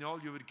opened, and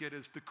all you would get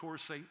is the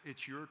Courcy,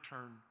 it's your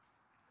turn.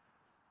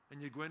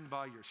 And you go in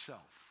by yourself,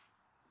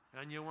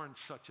 and you weren't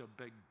such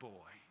a big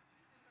boy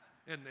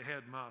in the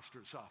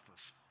headmaster's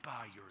office,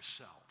 by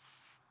yourself.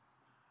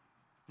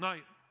 Now,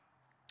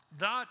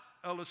 that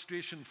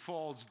illustration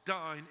falls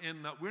down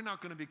in that we're not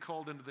going to be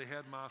called into the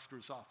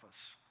headmaster's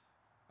office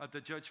at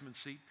the judgment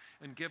seat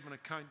and give an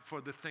account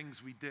for the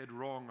things we did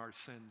wrong, our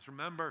sins.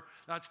 Remember,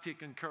 that's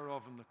taken care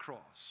of in the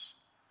cross.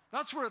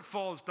 That's where it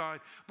falls down.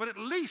 But at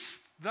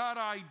least that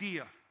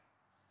idea,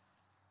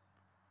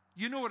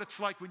 you know what it's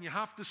like when you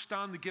have to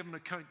stand to give an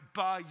account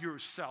by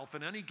yourself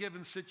in any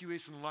given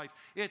situation in life.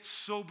 It's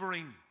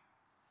sobering.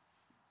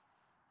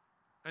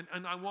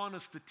 And I want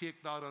us to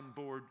take that on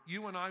board.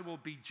 You and I will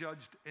be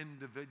judged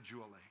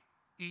individually.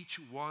 Each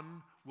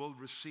one will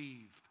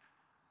receive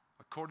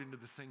according to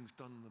the things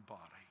done in the body.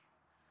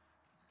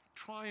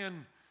 Try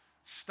and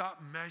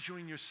stop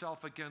measuring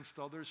yourself against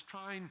others.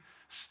 Try and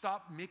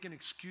stop making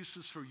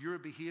excuses for your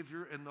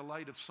behavior in the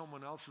light of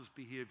someone else's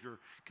behavior,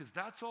 because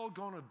that's all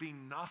going to be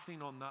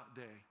nothing on that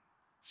day.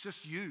 It's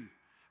just you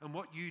and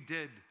what you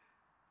did,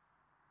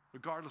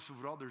 regardless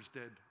of what others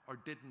did or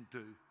didn't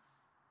do.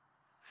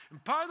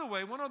 And by the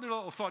way, one other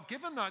little thought,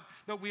 given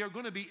that we are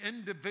going to be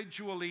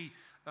individually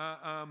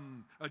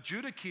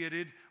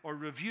adjudicated or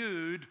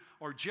reviewed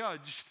or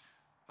judged,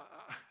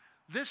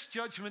 this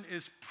judgment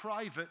is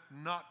private,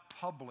 not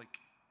public.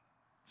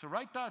 So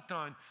write that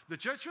down. The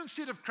judgment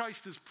seat of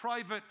Christ is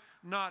private,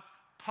 not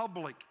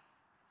public.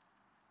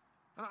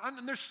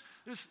 And there's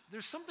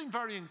something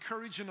very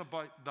encouraging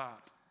about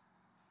that.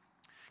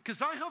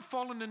 Because I have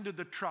fallen into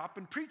the trap,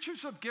 and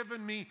preachers have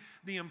given me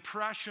the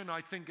impression,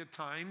 I think at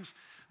times,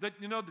 that,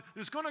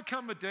 there's going to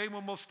come a day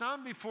when we'll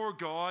stand before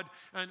God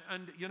and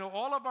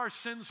all of our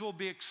sins will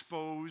be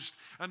exposed,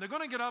 and they're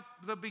going to get up,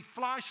 they'll be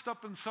flashed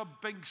up in some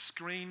big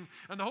screen,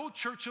 and the whole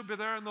church will be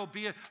there, and they'll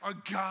be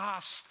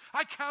aghast.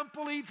 I can't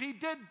believe he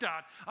did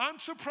that. I'm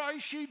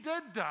surprised she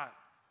did that.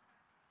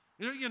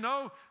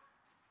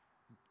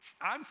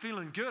 I'm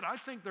feeling good. I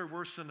think they're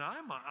worse than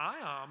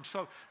I am.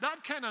 So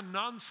that kind of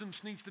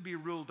nonsense needs to be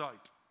ruled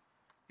out.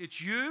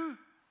 It's you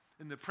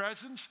in the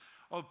presence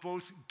of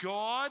both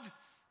God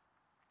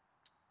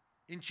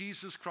in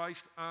Jesus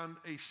Christ and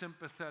a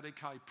sympathetic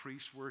high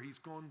priest, where he's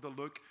going to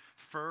look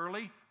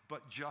fairly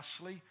but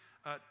justly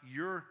at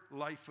your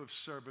life of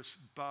service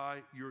by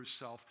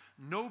yourself.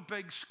 No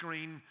big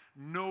screen,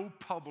 no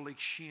public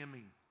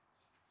shaming.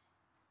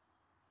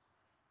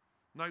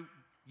 Now,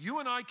 you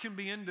and I can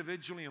be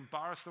individually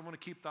embarrassed. I want to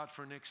keep that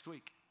for next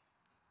week.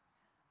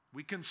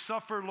 We can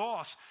suffer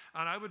loss,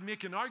 and I would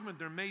make an argument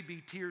there may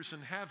be tears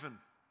in heaven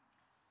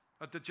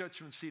at the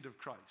judgment seat of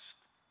Christ.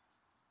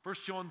 1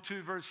 John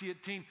 2, verse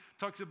 18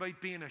 talks about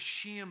being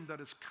ashamed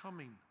that is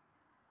coming,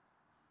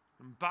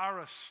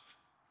 embarrassed.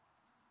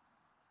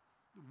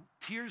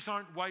 Tears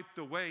aren't wiped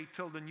away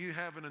till the new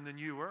heaven and the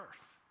new earth.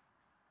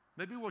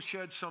 Maybe we'll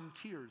shed some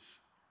tears.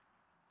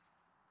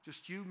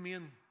 Just you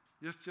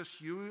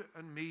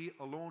and me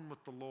alone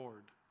with the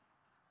Lord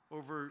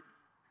over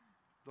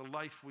the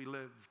life we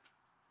lived,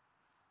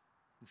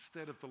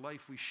 instead of the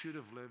life we should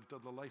have lived or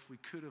the life we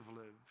could have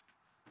lived.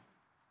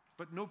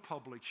 But no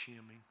public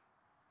shaming.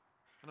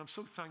 And I'm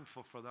so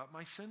thankful for that.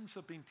 My sins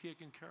have been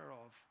taken care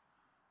of.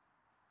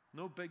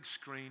 No big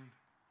screen.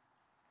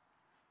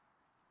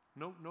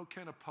 No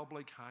kind of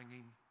public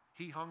hanging.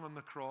 He hung on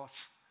the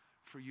cross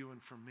for you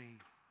and for me.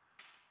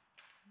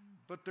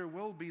 But there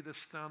will be this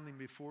standing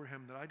before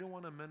him that I don't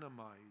want to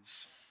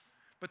minimize.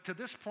 But to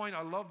this point,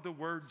 I love the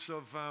words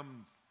of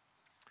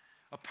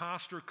a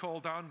pastor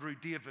called Andrew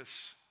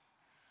Davis.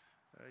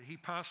 He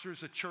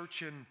pastors a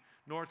church in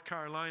North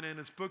Carolina. In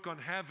his book on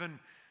heaven,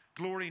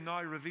 Glory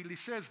Now Revealed, he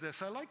says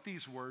this. I like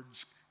these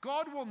words.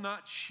 God will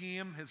not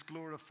shame his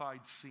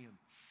glorified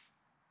saints.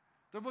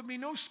 There will be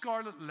no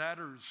scarlet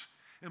letters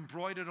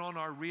embroidered on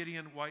our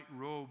radiant white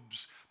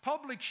robes.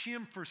 Public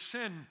shame for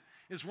sin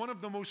is one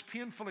of the most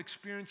painful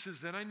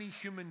experiences that any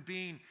human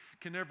being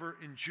can ever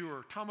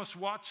endure. Thomas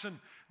Watson,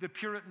 the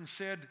Puritan,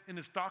 said in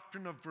his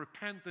doctrine of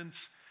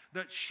repentance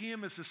that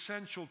shame is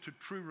essential to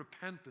true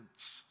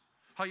repentance.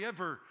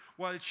 However,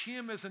 while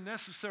shame is a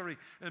necessary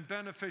and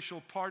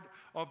beneficial part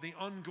of the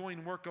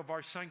ongoing work of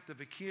our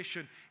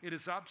sanctification, it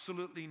is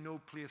absolutely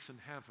no place in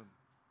heaven.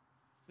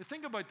 Now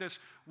think about this.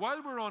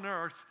 While we're on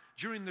earth,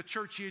 during the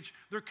church age,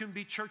 there can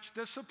be church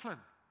discipline.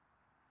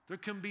 There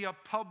can be a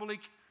public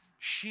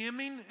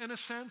shaming, in a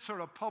sense, or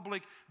a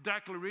public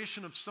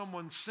declaration of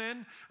someone's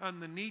sin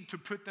and the need to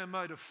put them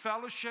out of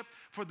fellowship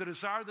for the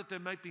desire that they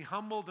might be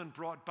humbled and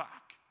brought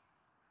back.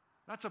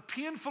 That's a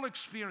painful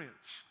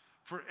experience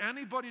for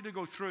anybody to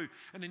go through,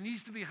 and it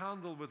needs to be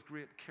handled with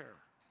great care.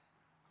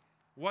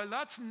 While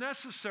that's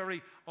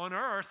necessary on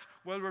earth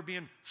while we're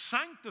being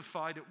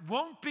sanctified, it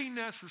won't be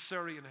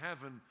necessary in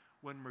heaven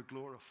when we're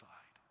glorified.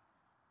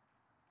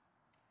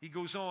 He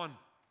goes on,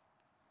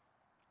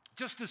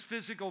 just as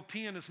physical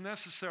pain is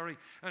necessary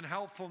and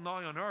helpful now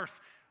on earth,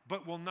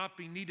 but will not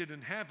be needed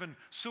in heaven,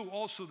 so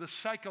also the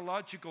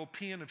psychological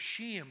pain of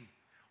shame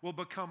will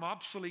become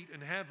obsolete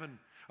in heaven.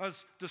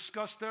 As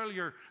discussed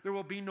earlier, there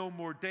will be no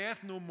more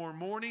death, no more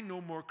mourning,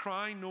 no more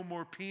crying, no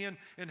more pain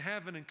in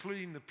heaven,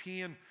 including the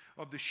pain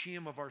of the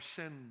shame of our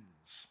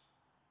sins.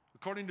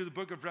 According to the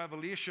book of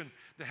Revelation,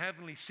 the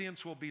heavenly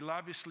saints will be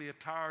lavishly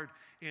attired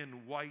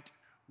in white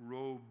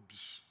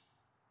robes.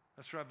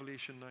 That's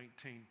Revelation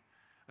 19.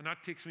 And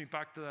that takes me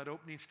back to that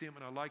opening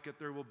statement. I like it.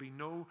 There will be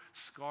no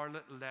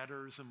scarlet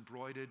letters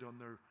embroidered on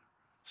their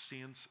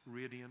saints'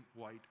 radiant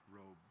white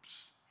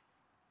robes.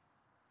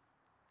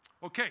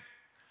 Okay,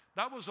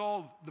 that was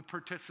all the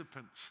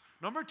participants.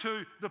 Number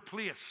two, the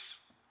place.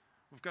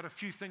 We've got a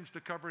few things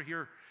to cover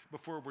here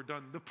before we're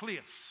done. The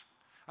place.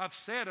 I've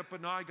said it,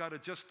 but now I got to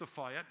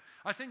justify it.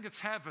 I think it's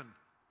heaven.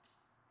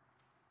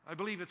 I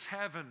believe it's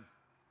heaven.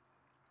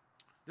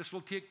 This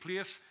will take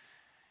place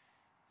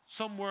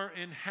somewhere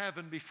in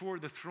heaven before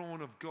the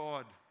throne of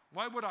God.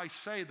 Why would I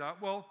say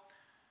that? Well,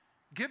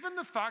 given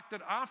the fact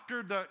that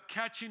after the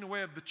catching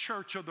away of the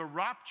church, or the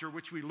rapture,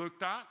 which we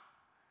looked at,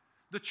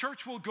 the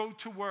church will go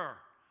to where?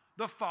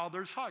 The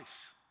Father's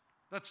house.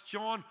 That's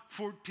John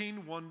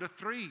 14,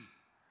 1-3.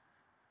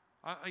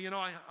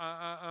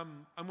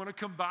 I'm going to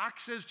come back,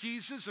 says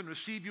Jesus, and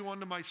receive you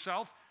unto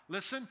myself.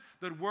 Listen,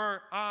 that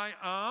where I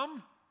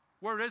am,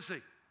 where is he?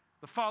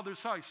 The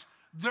Father's house.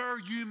 There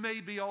you may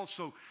be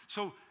also.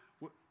 So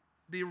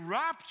the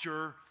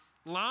rapture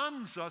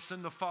lands us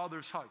in the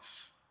Father's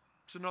house.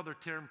 It's another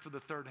term for the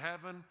third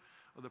heaven,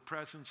 or the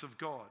presence of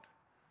God.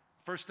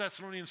 1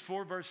 Thessalonians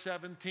 4, verse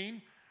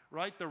 17,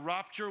 right? The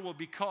rapture will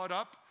be caught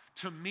up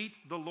to meet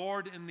the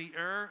Lord in the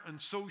air,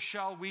 and so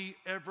shall we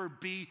ever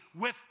be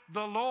with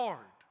the Lord.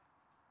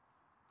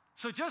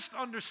 So just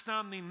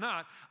understanding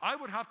that, I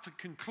would have to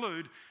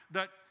conclude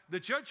that the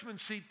judgment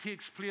seat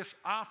takes place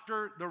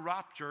after the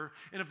rapture.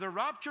 And if the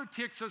rapture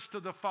takes us to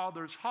the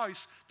Father's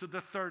house, to the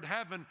third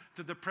heaven,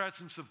 to the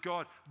presence of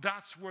God,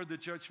 that's where the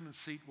judgment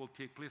seat will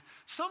take place.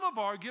 Some have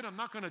argued,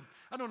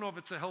 I don't know if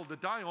it's a hill to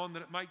die on,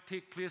 that it might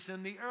take place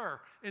in the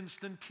air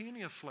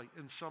instantaneously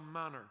in some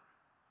manner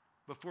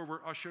before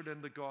we're ushered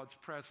into God's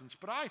presence.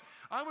 But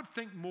I would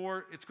think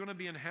more it's going to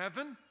be in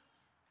heaven.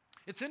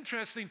 It's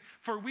interesting,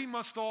 for we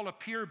must all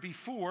appear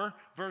before,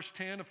 verse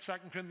 10 of 2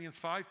 Corinthians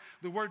 5.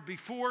 The word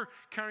before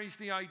carries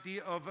the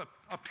idea of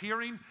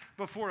appearing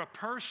before a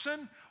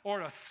person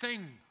or a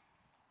thing.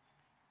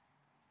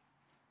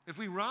 If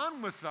we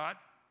ran with that,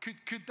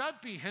 could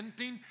that be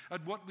hinting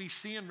at what we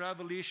see in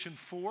Revelation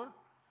 4,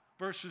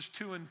 verses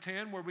 2 and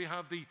 10, where we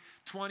have the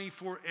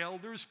 24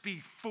 elders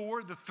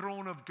before the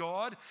throne of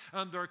God,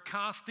 and they're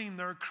casting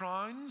their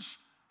crowns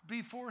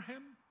before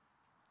him?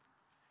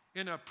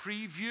 In a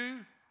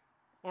preview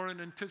or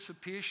in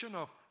anticipation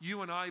of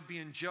you and I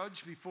being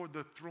judged before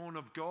the throne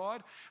of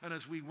God, and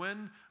as we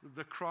win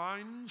the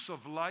crowns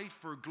of life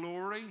or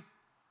glory,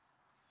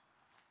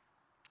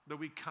 that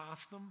we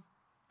cast them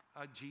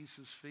at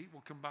Jesus' feet.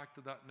 We'll come back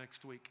to that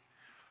next week.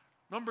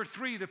 Number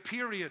three, the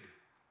period.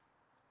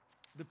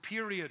 The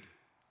period.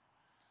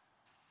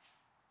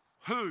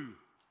 Who?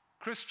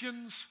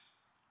 Christians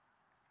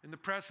in the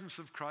presence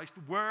of Christ.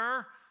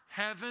 Where?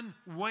 Heaven.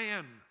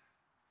 When?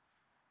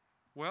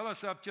 Well,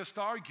 as I've just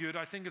argued,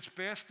 I think it's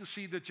best to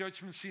see the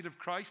judgment seat of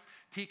Christ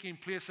taking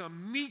place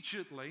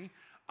immediately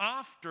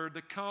after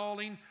the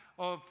calling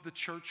of the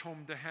church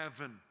home to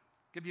heaven.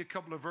 Give you a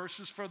couple of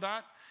verses for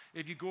that.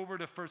 If you go over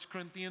to 1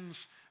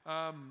 Corinthians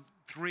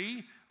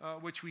 3,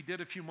 which we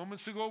did a few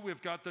moments ago,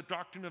 we've got the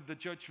doctrine of the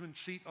judgment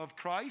seat of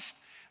Christ.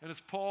 And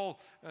as Paul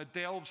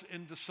delves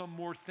into some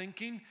more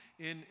thinking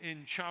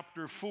in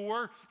chapter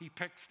 4, he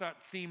picks that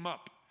theme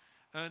up.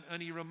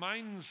 And he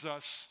reminds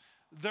us,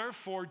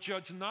 therefore,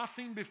 judge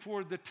nothing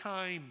before the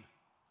time.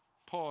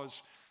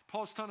 Pause.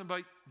 Paul's talking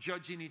about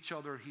judging each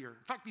other here.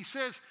 In fact, he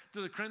says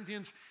to the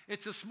Corinthians,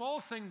 it's a small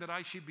thing that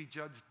I should be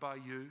judged by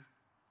you.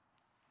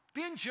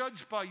 Being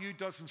judged by you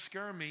doesn't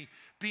scare me.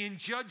 Being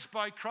judged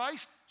by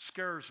Christ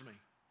scares me,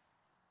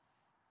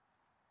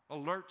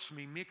 alerts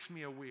me, makes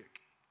me awake.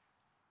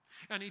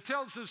 And he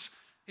tells us,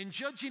 in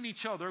judging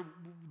each other,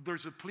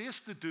 there's a place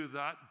to do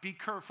that. Be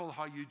careful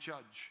how you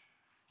judge.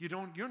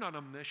 You're not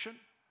omniscient.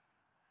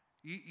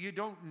 You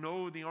don't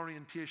know the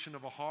orientation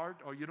of a heart,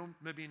 or you don't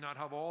maybe not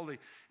have all the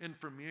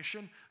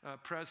information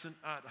present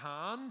at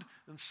hand.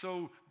 And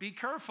so be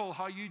careful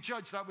how you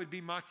judge. That would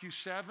be Matthew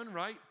 7,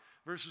 right?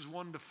 Verses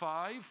 1 to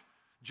 5.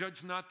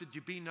 Judge not that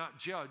you be not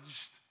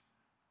judged.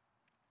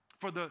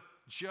 For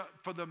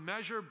the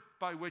measure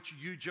by which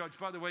you judge.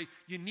 By the way,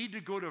 you need to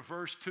go to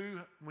verse 2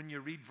 when you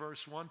read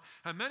verse 1.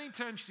 How many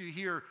times do you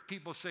hear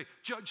people say,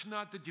 judge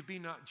not that you be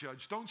not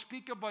judged? Don't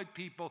speak about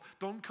people.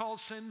 Don't call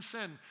sin,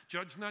 sin.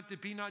 Judge not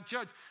that be not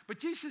judged. But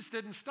Jesus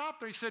didn't stop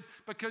there. He said,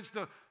 because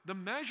the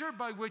measure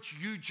by which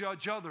you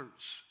judge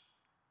others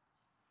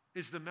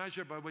is the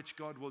measure by which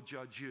God will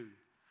judge you.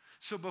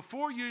 So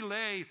before you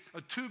lay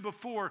a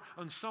 2x4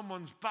 on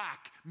someone's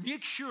back,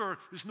 make sure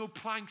there's no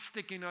plank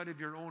sticking out of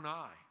your own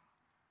eye.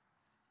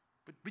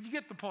 But you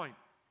get the point.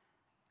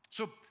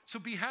 So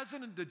be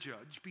hesitant to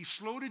judge, be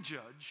slow to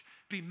judge,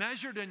 be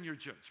measured in your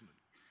judgment.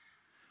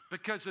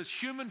 Because as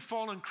human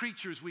fallen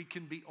creatures, we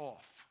can be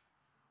off.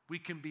 We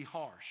can be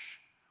harsh.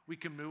 We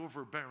can be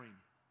overbearing.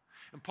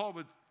 And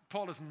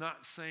Paul is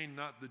not saying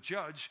not the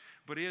judge,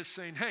 but he is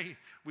saying, hey,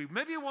 we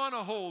maybe want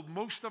to hold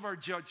most of our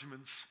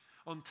judgments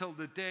until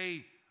the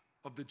day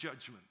of the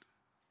judgment.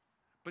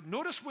 But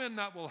notice when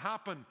that will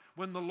happen,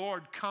 when the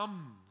Lord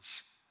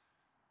comes.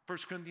 1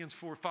 Corinthians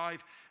 4:5,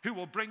 who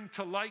will bring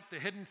to light the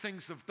hidden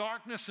things of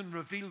darkness and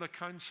reveal the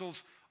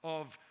counsels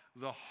of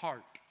the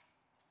heart.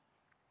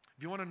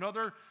 If you want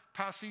another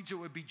passage, it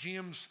would be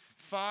James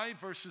 5,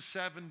 verses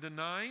 7 to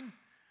 9.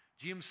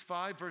 James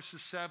 5,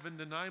 verses 7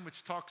 to 9,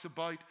 which talks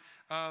about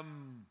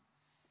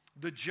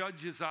the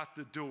judge is at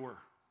the door,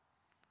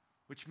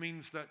 which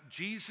means that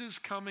Jesus'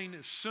 coming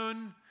is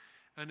soon,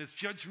 and his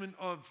judgment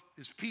of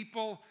his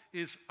people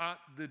is at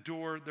the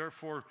door.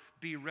 Therefore,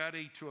 be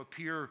ready to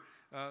appear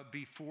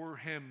before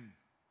him.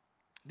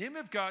 Then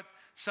we've got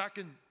 2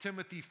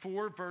 Timothy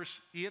 4,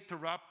 verse 8 to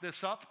wrap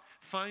this up.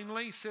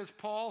 Finally, says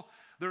Paul,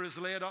 there is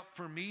laid up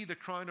for me the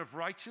crown of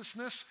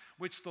righteousness,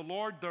 which the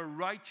Lord, the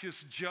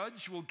righteous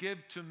judge, will give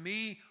to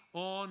me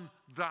on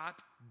that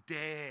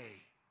day.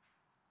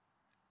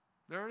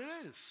 There it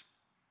is.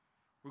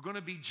 We're going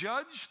to be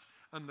judged,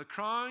 and the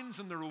crowns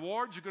and the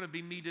rewards are going to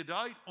be meted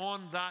out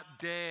on that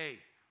day.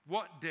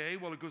 What day?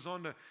 Well, it goes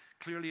on to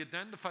clearly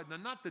identify, now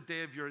not the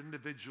day of your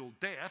individual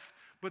death,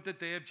 but the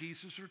day of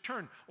Jesus'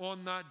 return.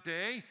 On that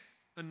day,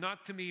 and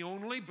not to me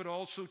only, but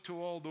also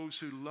to all those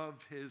who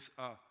love his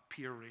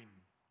appearing.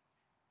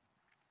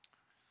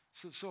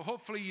 So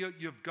hopefully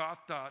you've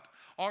got that.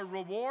 Our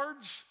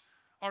rewards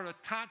are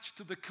attached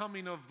to the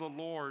coming of the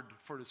Lord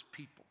for his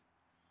people.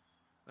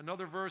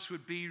 Another verse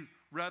would be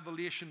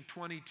Revelation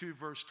 22,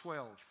 verse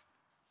 12.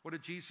 What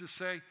did Jesus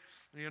say?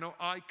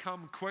 I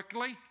come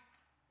quickly,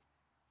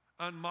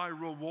 and my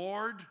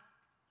reward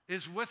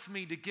is with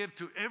me to give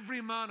to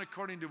every man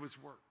according to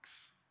his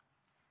works.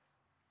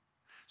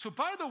 So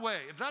by the way,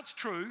 if that's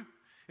true,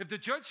 if the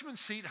judgment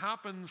seat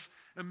happens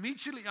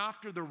immediately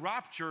after the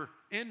rapture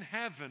in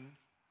heaven,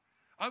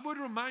 I would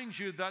remind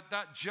you that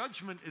that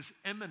judgment is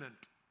imminent.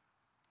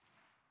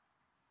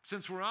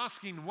 Since we're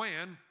asking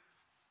when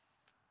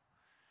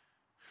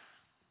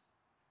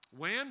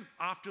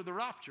after the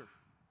rapture.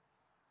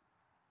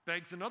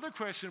 Begs another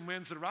question,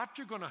 when's the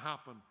rapture going to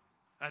happen?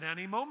 At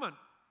any moment,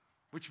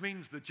 which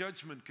means the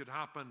judgment could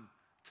happen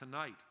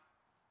tonight,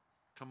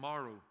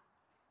 tomorrow,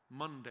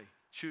 Monday,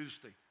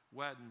 Tuesday,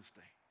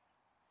 Wednesday.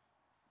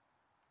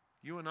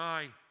 You and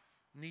I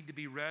need to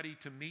be ready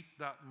to meet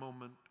that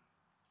moment.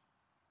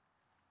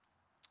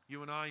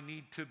 You and I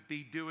need to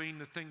be doing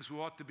the things we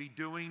ought to be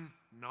doing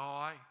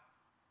now.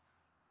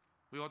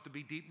 We ought to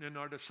be deepening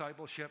our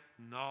discipleship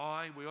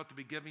now. We ought to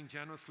be giving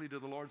generously to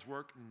the Lord's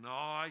work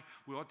now.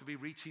 We ought to be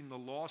reaching the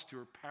lost who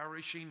are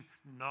perishing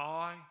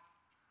now.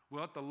 We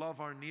ought to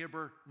love our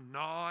neighbor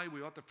now.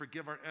 We ought to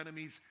forgive our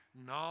enemies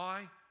now.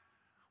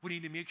 We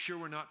need to make sure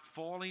we're not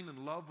falling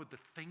in love with the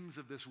things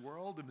of this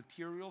world, the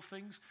material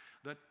things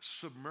that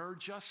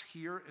submerge us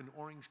here in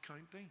Orange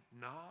County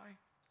now.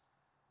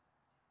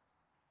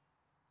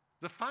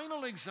 The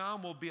final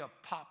exam will be a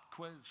pop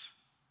quiz.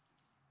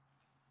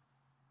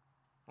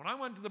 When I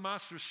went to the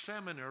Master's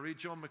Seminary,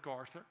 John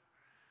MacArthur,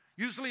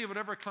 usually at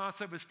whatever class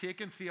I was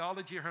taking,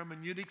 theology,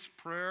 hermeneutics,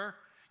 prayer,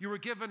 you were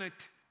given a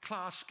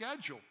class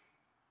schedule.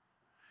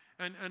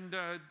 And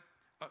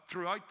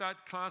throughout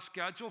that class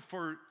schedule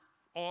for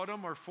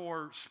autumn or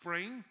for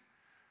spring,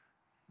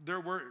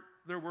 there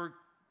were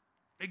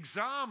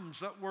exams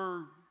that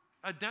were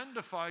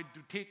identified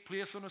to take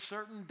place on a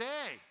certain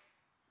day.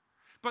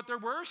 But there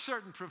were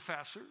certain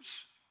professors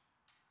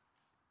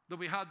that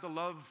we had to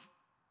love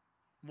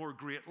more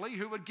greatly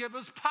who would give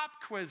us pop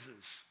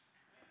quizzes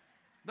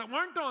that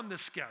weren't on the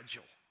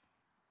schedule.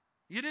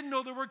 You didn't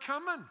know they were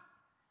coming.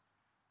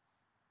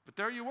 But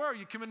there you were.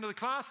 You come into the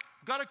class,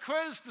 got a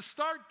quiz to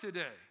start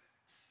today.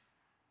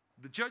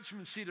 The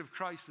judgment seat of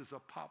Christ is a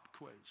pop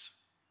quiz.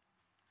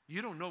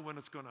 You don't know when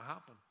it's going to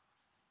happen.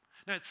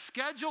 Now, it's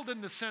scheduled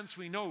in the sense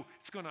we know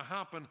it's going to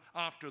happen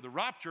after the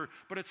rapture,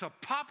 but it's a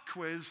pop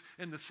quiz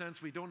in the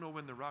sense we don't know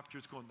when the rapture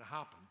is going to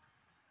happen.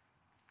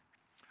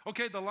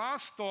 Okay, the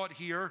last thought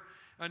here,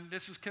 and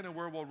this is kind of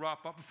where we'll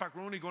wrap up. In fact,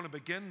 we're only going to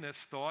begin this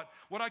thought,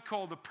 what I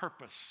call the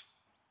purpose.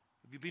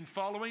 Have you been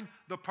following?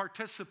 The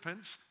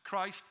participants,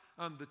 Christ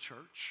and the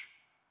church.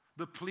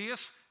 The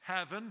place,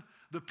 heaven.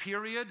 The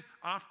period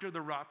after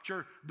the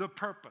rapture, the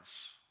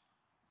purpose.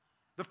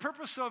 The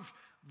purpose of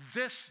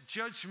this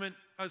judgment,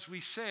 as we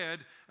said,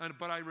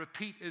 but I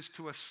repeat, is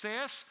to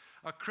assess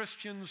a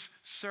Christian's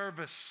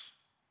service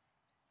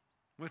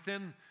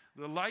within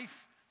the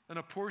life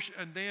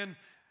and then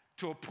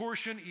to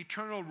apportion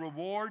eternal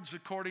rewards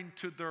according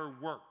to their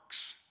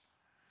works.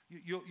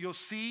 You'll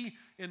see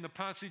in the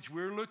passage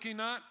we're looking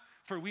at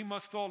For we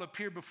must all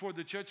appear before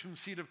the judgment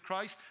seat of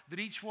Christ, that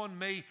each one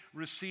may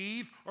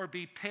receive or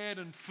be paid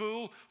in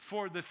full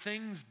for the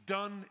things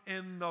done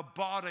in the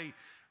body.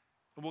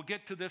 And we'll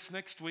get to this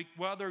next week,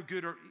 whether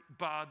good or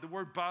bad. The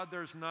word bad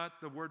there is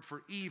not the word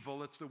for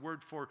evil. It's the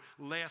word for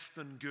less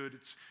than good.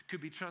 It could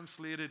be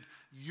translated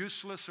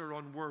useless or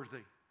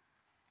unworthy.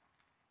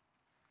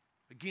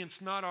 Again,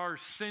 it's not our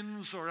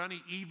sins or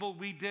any evil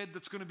we did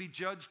that's going to be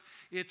judged.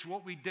 It's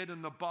what we did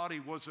in the body.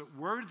 Was it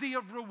worthy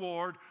of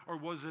reward or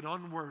was it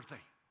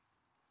unworthy?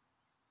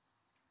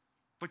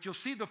 But you'll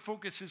see the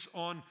focus is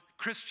on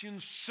Christian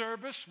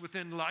service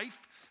within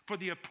life for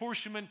the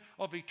apportionment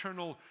of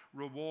eternal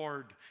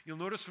reward. You'll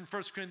notice in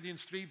 1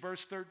 Corinthians 3,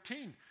 verse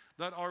 13,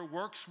 that our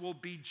works will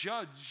be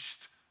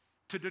judged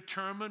to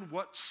determine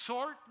what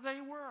sort they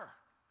were.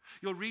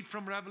 You'll read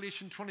from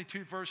Revelation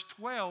 22, verse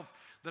 12,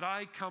 that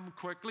I come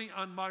quickly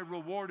and my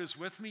reward is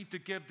with me to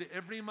give to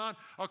every man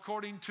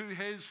according to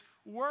his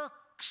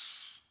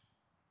works.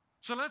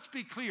 So let's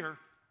be clear.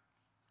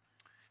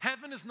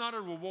 Heaven is not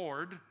a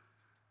reward,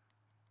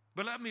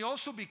 but let me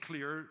also be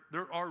clear,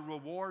 there are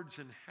rewards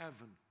in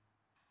heaven.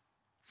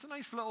 It's a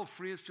nice little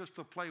phrase just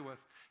to play with.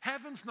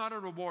 Heaven's not a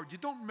reward. You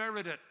don't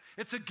merit it.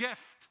 It's a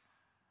gift.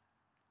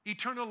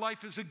 Eternal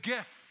life is a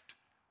gift.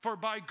 For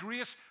by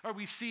grace are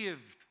we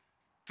saved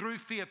through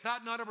faith,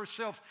 that not of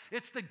ourselves.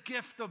 It's the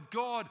gift of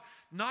God,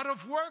 not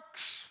of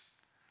works,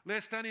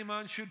 lest any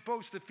man should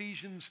boast.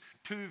 Ephesians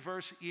 2,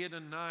 verse 8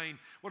 and 9.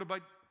 What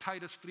about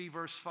Titus 3,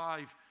 verse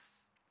 5?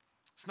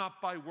 It's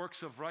not by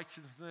works of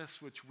righteousness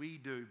which we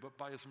do, but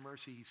by his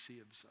mercy he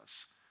saves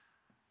us.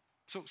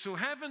 So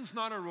heaven's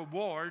not a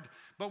reward,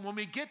 but when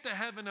we get to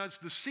heaven as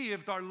the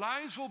saved, our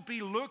lives will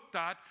be looked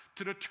at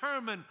to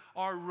determine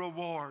our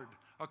reward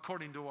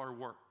according to our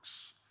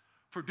works.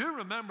 For do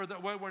remember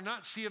that while we're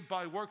not saved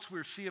by works,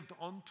 we're saved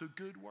unto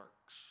good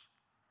works.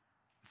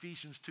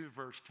 Ephesians 2,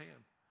 verse 10.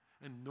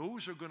 And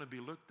those are going to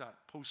be looked at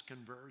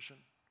post-conversion.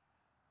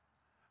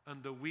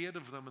 And the weight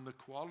of them and the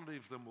quality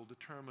of them will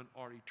determine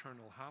our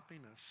eternal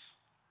happiness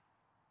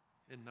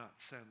in that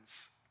sense.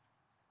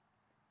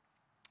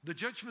 The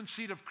judgment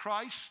seat of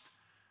Christ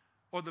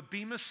or the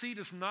Bema seat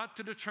is not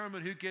to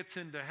determine who gets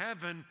into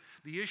heaven.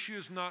 The issue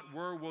is not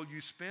where will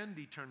you spend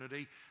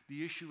eternity.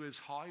 The issue is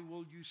how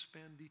will you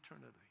spend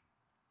eternity.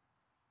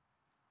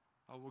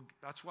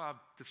 That's why I've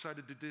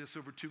decided to do this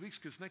over 2 weeks,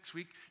 because next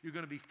week you're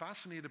going to be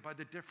fascinated by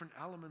the different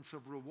elements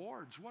of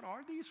rewards. What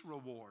are these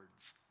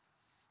rewards?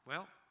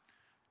 Well,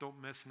 don't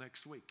miss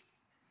next week.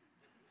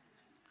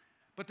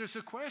 But there's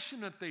a question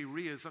that they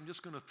raise. I'm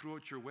just going to throw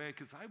it your way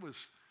because I was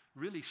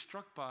really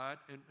struck by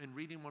it in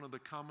reading one of the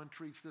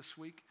commentaries this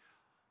week.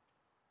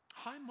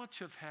 How much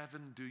of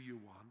heaven do you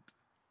want?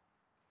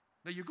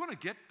 Now, you're going to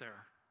get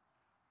there.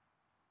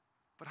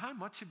 But how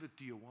much of it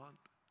do you want?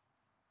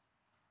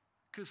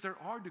 Because there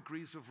are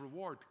degrees of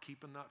reward,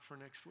 keeping that for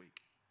next week.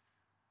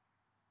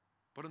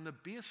 But on the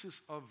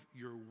basis of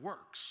your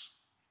works,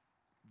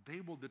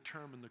 they will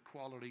determine the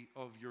quality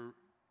of your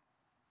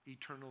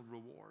eternal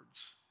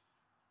rewards.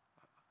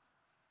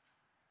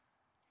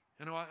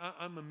 You know,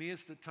 I'm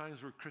amazed at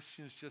times where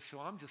Christians just say,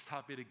 I'm just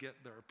happy to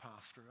get there,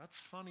 Pastor. That's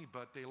funny,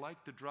 but they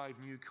like to drive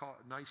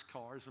nice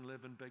cars and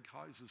live in big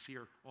houses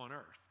here on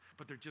earth.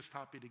 But they're just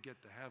happy to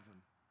get to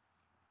heaven.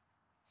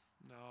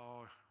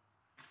 No.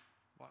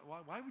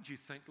 Why would you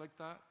think like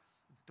that?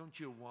 Don't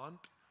you want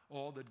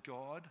all that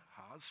God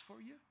has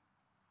for you?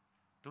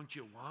 Don't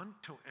you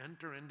want to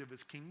enter into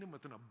his kingdom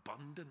with an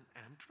abundant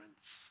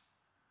entrance?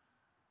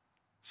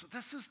 So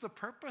this is the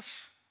purpose.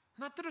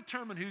 Not to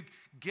determine who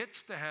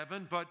gets to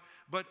heaven, but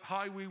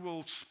how we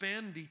will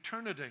spend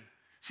eternity.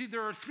 See,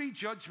 there are 3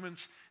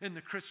 judgments in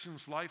the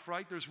Christian's life,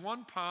 right? There's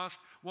one past,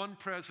 one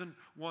present,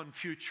 one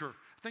future.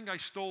 I think I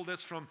stole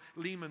this from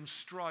Lehman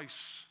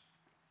Strauss.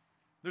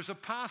 There's a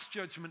past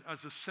judgment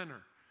as a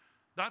sinner.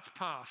 That's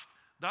past.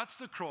 That's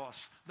the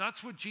cross.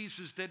 That's what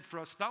Jesus did for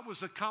us. That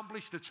was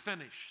accomplished. It's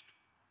finished.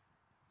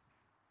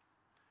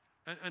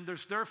 And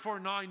there's therefore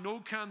now no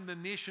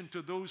condemnation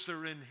to those that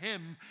are in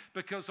him,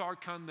 because our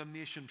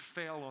condemnation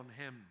fell on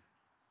him.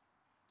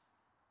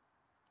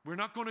 We're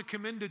not going to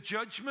come into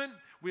judgment.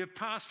 We have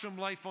passed from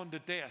life unto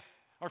death,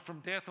 or from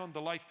death unto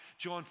life,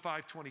 John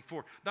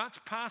 5:24. That's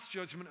past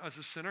judgment as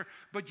a sinner.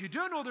 But you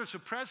do know there's a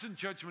present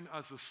judgment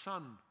as a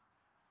son.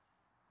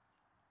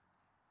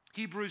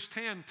 Hebrews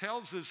 10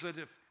 tells us that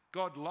if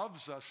God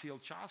loves us, he'll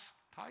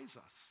chastise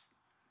us.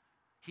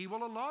 He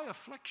will allow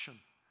affliction.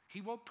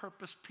 He will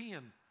purpose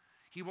pain.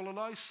 He will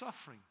allow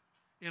suffering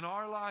in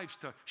our lives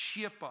to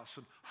shape us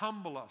and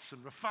humble us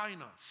and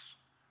refine us.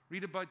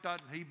 Read about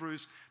that in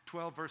Hebrews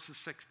 12, verses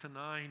 6 to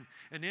 9.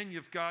 And then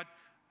you've got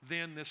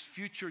then this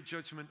future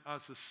judgment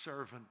as a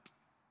servant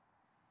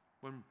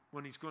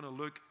when he's going to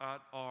look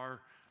at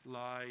our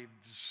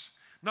lives.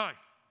 Now,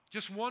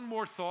 just one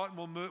more thought,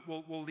 and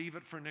we'll leave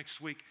it for next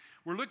week.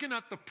 We're looking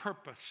at the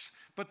purpose,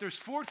 but there's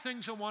 4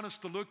 things I want us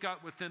to look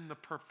at within the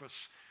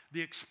purpose.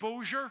 The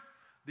exposure,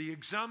 the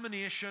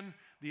examination,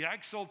 the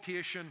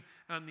exaltation,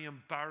 and the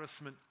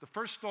embarrassment. The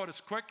first thought is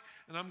quick,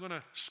 and I'm going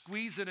to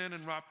squeeze it in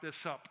and wrap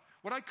this up.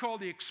 What I call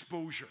the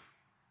exposure.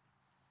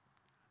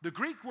 The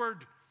Greek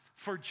word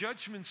for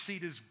judgment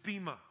seat is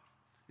bema.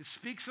 It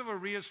speaks of a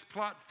raised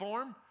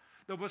platform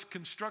that was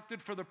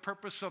constructed for the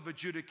purpose of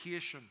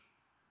adjudication.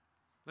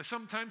 Now,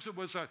 sometimes it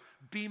was a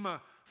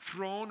bema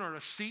throne or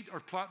a seat or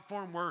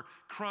platform where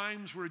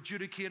crimes were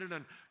adjudicated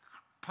and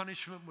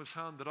punishment was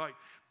handed out.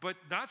 But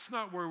that's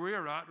not where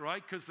we're at,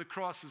 right? Because the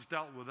cross has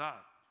dealt with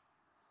that.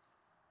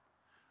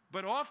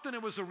 But often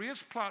it was a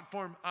raised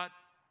platform at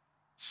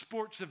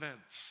sports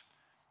events,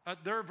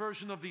 at their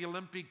version of the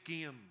Olympic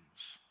Games,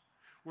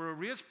 where a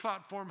raised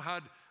platform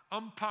had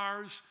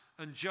umpires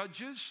and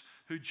judges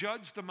who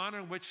judged the manner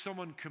in which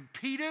someone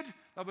competed.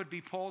 That would be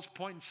Paul's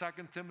point in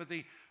 2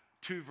 Timothy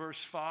 2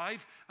 verse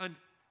 5. And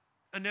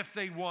if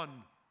they won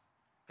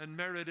and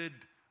merited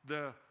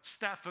the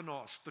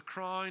Stephanos, the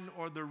crown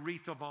or the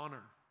wreath of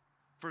honor.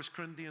 1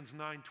 Corinthians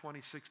 9,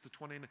 26 to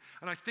 29.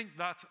 And I think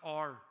that's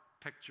our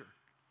picture.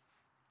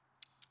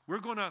 We're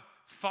going to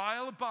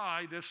file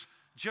by this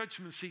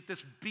judgment seat,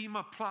 this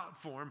bema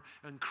platform,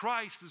 and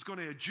Christ is going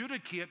to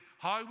adjudicate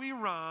how we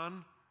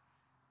ran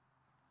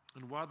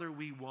and whether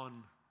we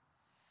won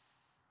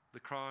the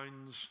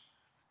crowns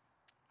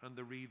and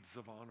the wreaths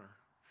of honor.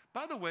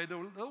 By the way, the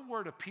little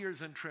word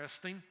appears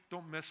interesting.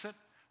 Don't miss it.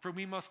 For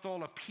we must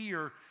all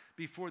appear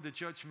before the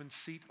judgment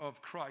seat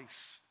of Christ.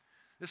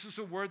 This is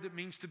a word that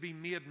means to be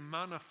made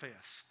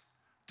manifest,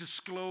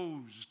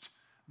 disclosed,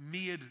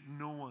 made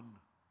known.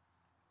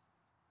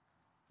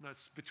 Now,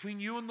 it's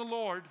between you and the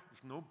Lord.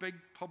 There's no big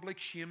public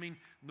shaming,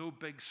 no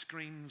big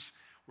screens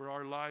where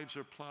our lives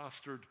are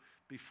plastered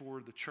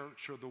before the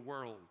church or the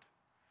world.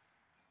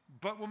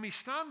 But when we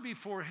stand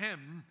before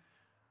Him,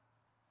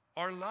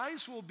 our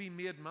lives will be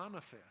made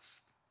manifest.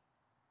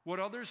 What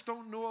others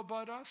don't know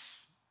about us,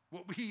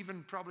 what we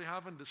even probably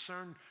haven't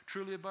discerned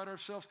truly about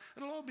ourselves,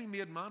 it'll all be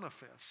made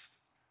manifest.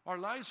 Our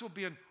lives will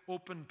be an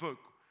open book.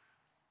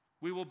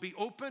 We will be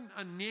open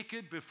and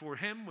naked before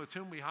Him with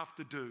whom we have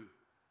to do.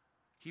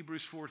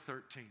 Hebrews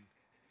 4:13.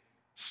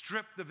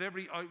 Stripped of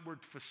every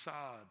outward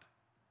facade.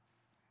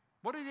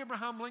 What did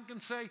Abraham Lincoln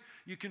say?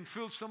 You can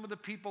fool some of the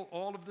people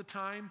all of the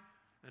time,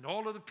 and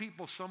all of the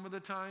people some of the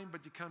time,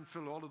 but you can't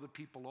fool all of the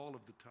people all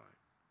of the time.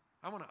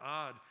 I want to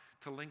add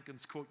to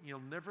Lincoln's quote,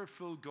 you'll never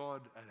fool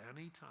God at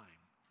any time.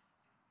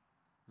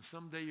 And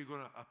someday you're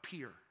going to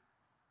appear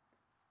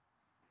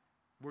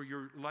where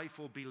your life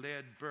will be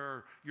laid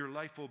bare. Your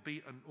life will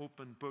be an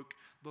open book.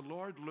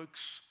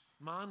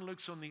 Man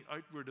looks on the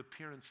outward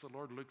appearance. The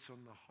Lord looks on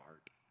the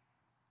heart.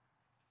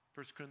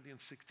 1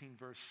 Corinthians 16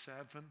 verse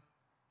 7.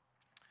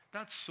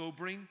 That's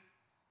sobering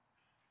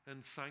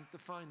and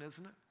sanctifying,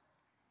 isn't it?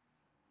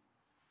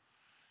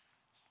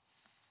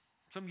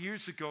 Some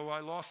years ago, I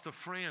lost a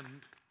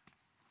friend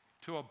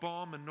to a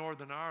bomb in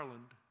Northern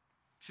Ireland.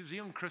 She was a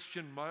young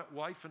Christian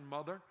wife and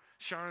mother,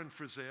 Sharon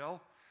Frizzell.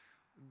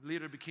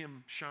 Later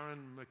became Sharon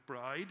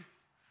McBride.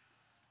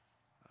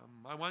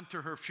 I went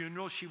to her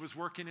funeral. She was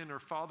working in her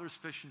father's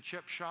fish and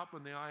chip shop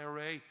when the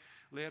IRA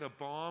laid a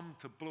bomb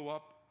to blow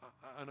up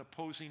an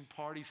opposing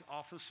party's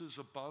offices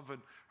above,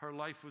 and her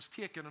life was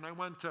taken. And I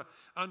went to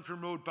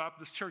Antrim Road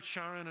Baptist Church.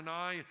 Sharon and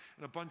I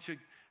and a bunch of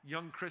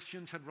young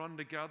Christians had run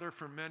together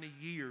for many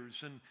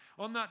years. And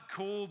on that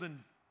cold and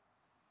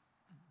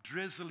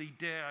drizzly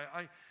day,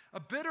 a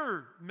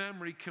bitter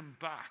memory came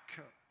back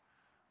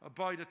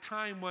about a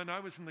time when I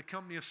was in the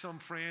company of some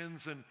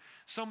friends, and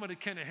someone had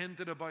kind of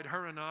hinted about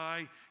her and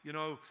I,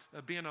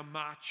 being a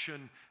match,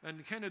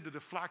 and kind of to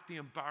deflect the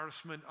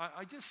embarrassment,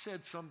 I just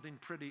said something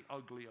pretty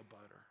ugly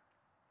about her.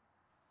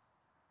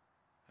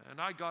 And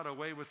I got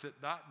away with it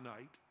that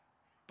night.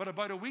 But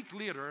about a week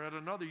later, at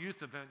another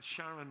youth event,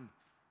 Sharon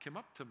came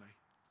up to me,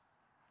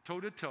 toe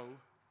to toe,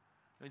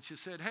 and she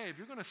said, hey, if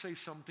you're going to say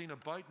something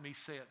about me,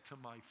 say it to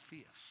my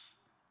face.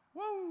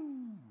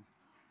 Woo!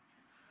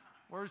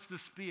 Where's the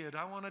spade?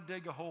 I want to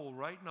dig a hole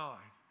right now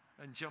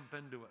and jump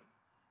into it.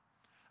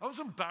 That was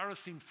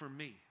embarrassing for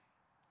me.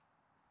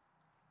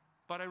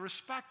 But I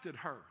respected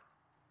her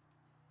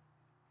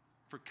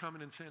for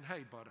coming and saying,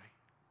 hey, buddy,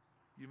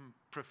 you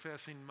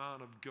professing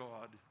man of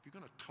God, if you're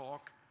going to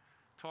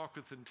talk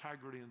with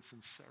integrity and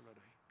sincerity.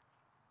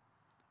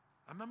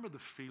 I remember the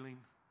feeling,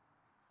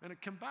 and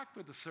it came back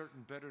with a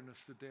certain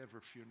bitterness the day of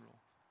her funeral.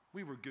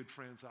 We were good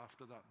friends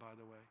after that, by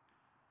the way.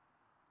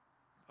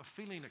 A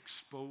feeling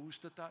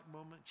exposed at that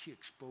moment. She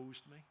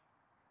exposed me.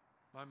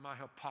 My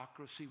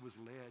hypocrisy was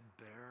laid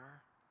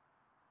bare.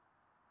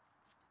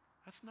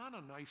 That's not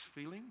a nice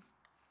feeling.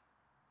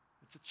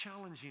 It's a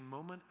challenging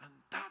moment, and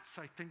that's,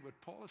 I think, what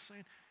Paul is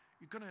saying.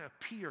 You're going to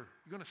appear.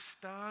 You're going to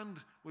stand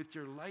with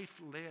your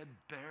life laid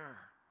bare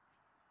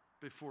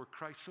before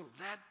Christ. So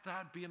let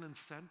that be an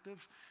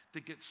incentive to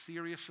get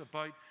serious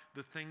about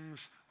the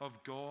things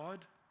of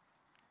God.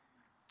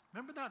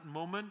 Remember that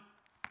moment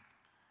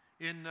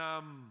in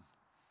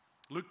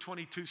Luke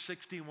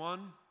 22:61?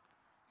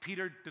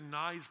 Peter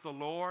denies the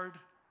Lord.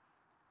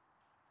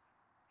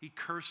 He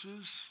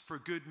curses for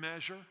good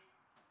measure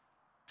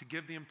to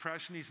give the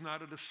impression he's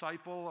not a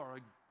disciple or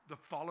the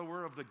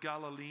follower of the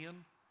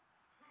Galilean.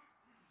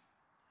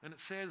 And it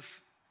says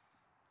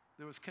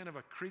there was kind of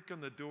a creak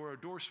on the door. A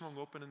door swung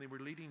open and they were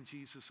leading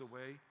Jesus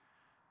away.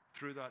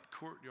 through that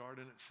courtyard,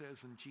 and it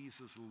says, and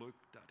Jesus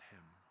looked at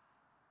him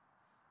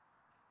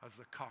as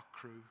the cock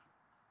crew.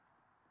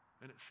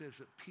 And it says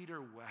that Peter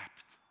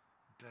wept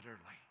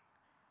bitterly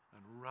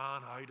and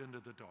ran out into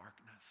the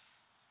darkness.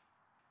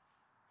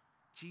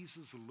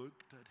 Jesus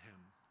looked at him.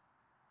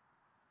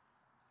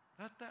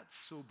 Let that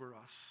sober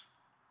us.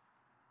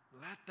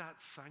 Let that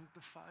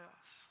sanctify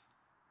us.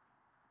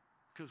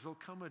 Because there'll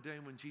come a day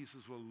when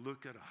Jesus will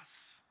look at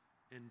us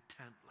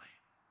intently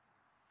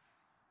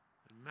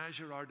and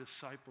measure our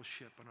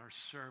discipleship and our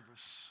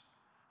service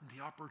and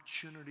the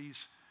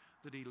opportunities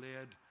that he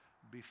laid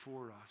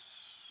before us.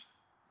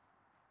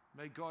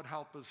 May God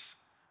help us,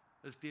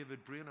 as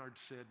David Brainerd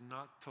said,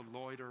 not to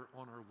loiter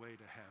on our way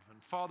to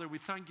heaven. Father, we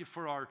thank you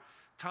for our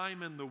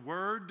time in the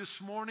Word this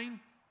morning.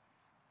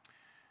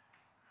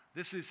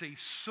 This is a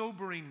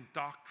sobering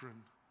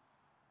doctrine.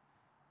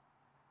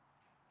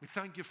 We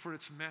thank you for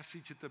its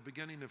message at the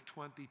beginning of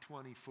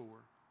 2024.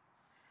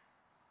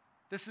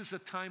 This is a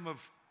time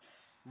of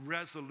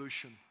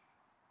resolution.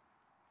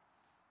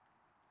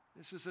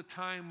 This is a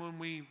time when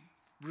we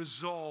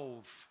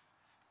resolve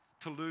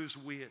to lose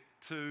weight,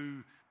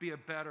 to be a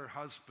better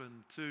husband,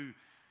 to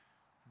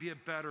be a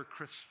better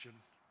Christian,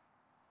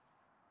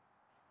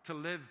 to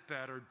live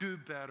better, do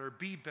better,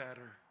 be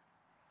better.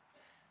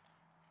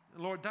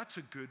 Lord, that's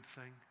a good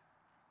thing.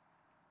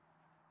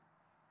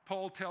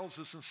 Paul tells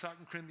us in 2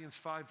 Corinthians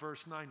 5,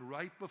 verse 9,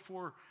 right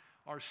before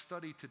our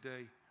study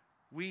today,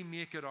 we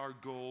make it our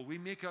goal, we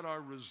make it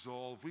our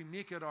resolve, we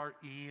make it our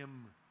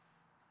aim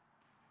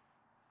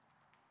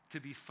to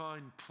be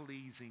found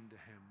pleasing to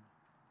him.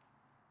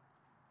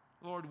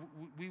 Lord,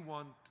 we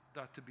want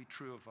that to be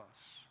true of us.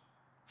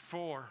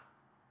 For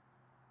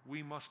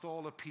we must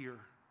all appear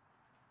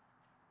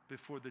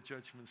before the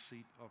judgment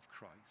seat of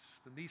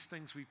Christ. And these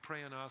things we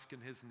pray and ask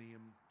in his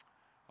name.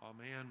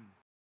 Amen.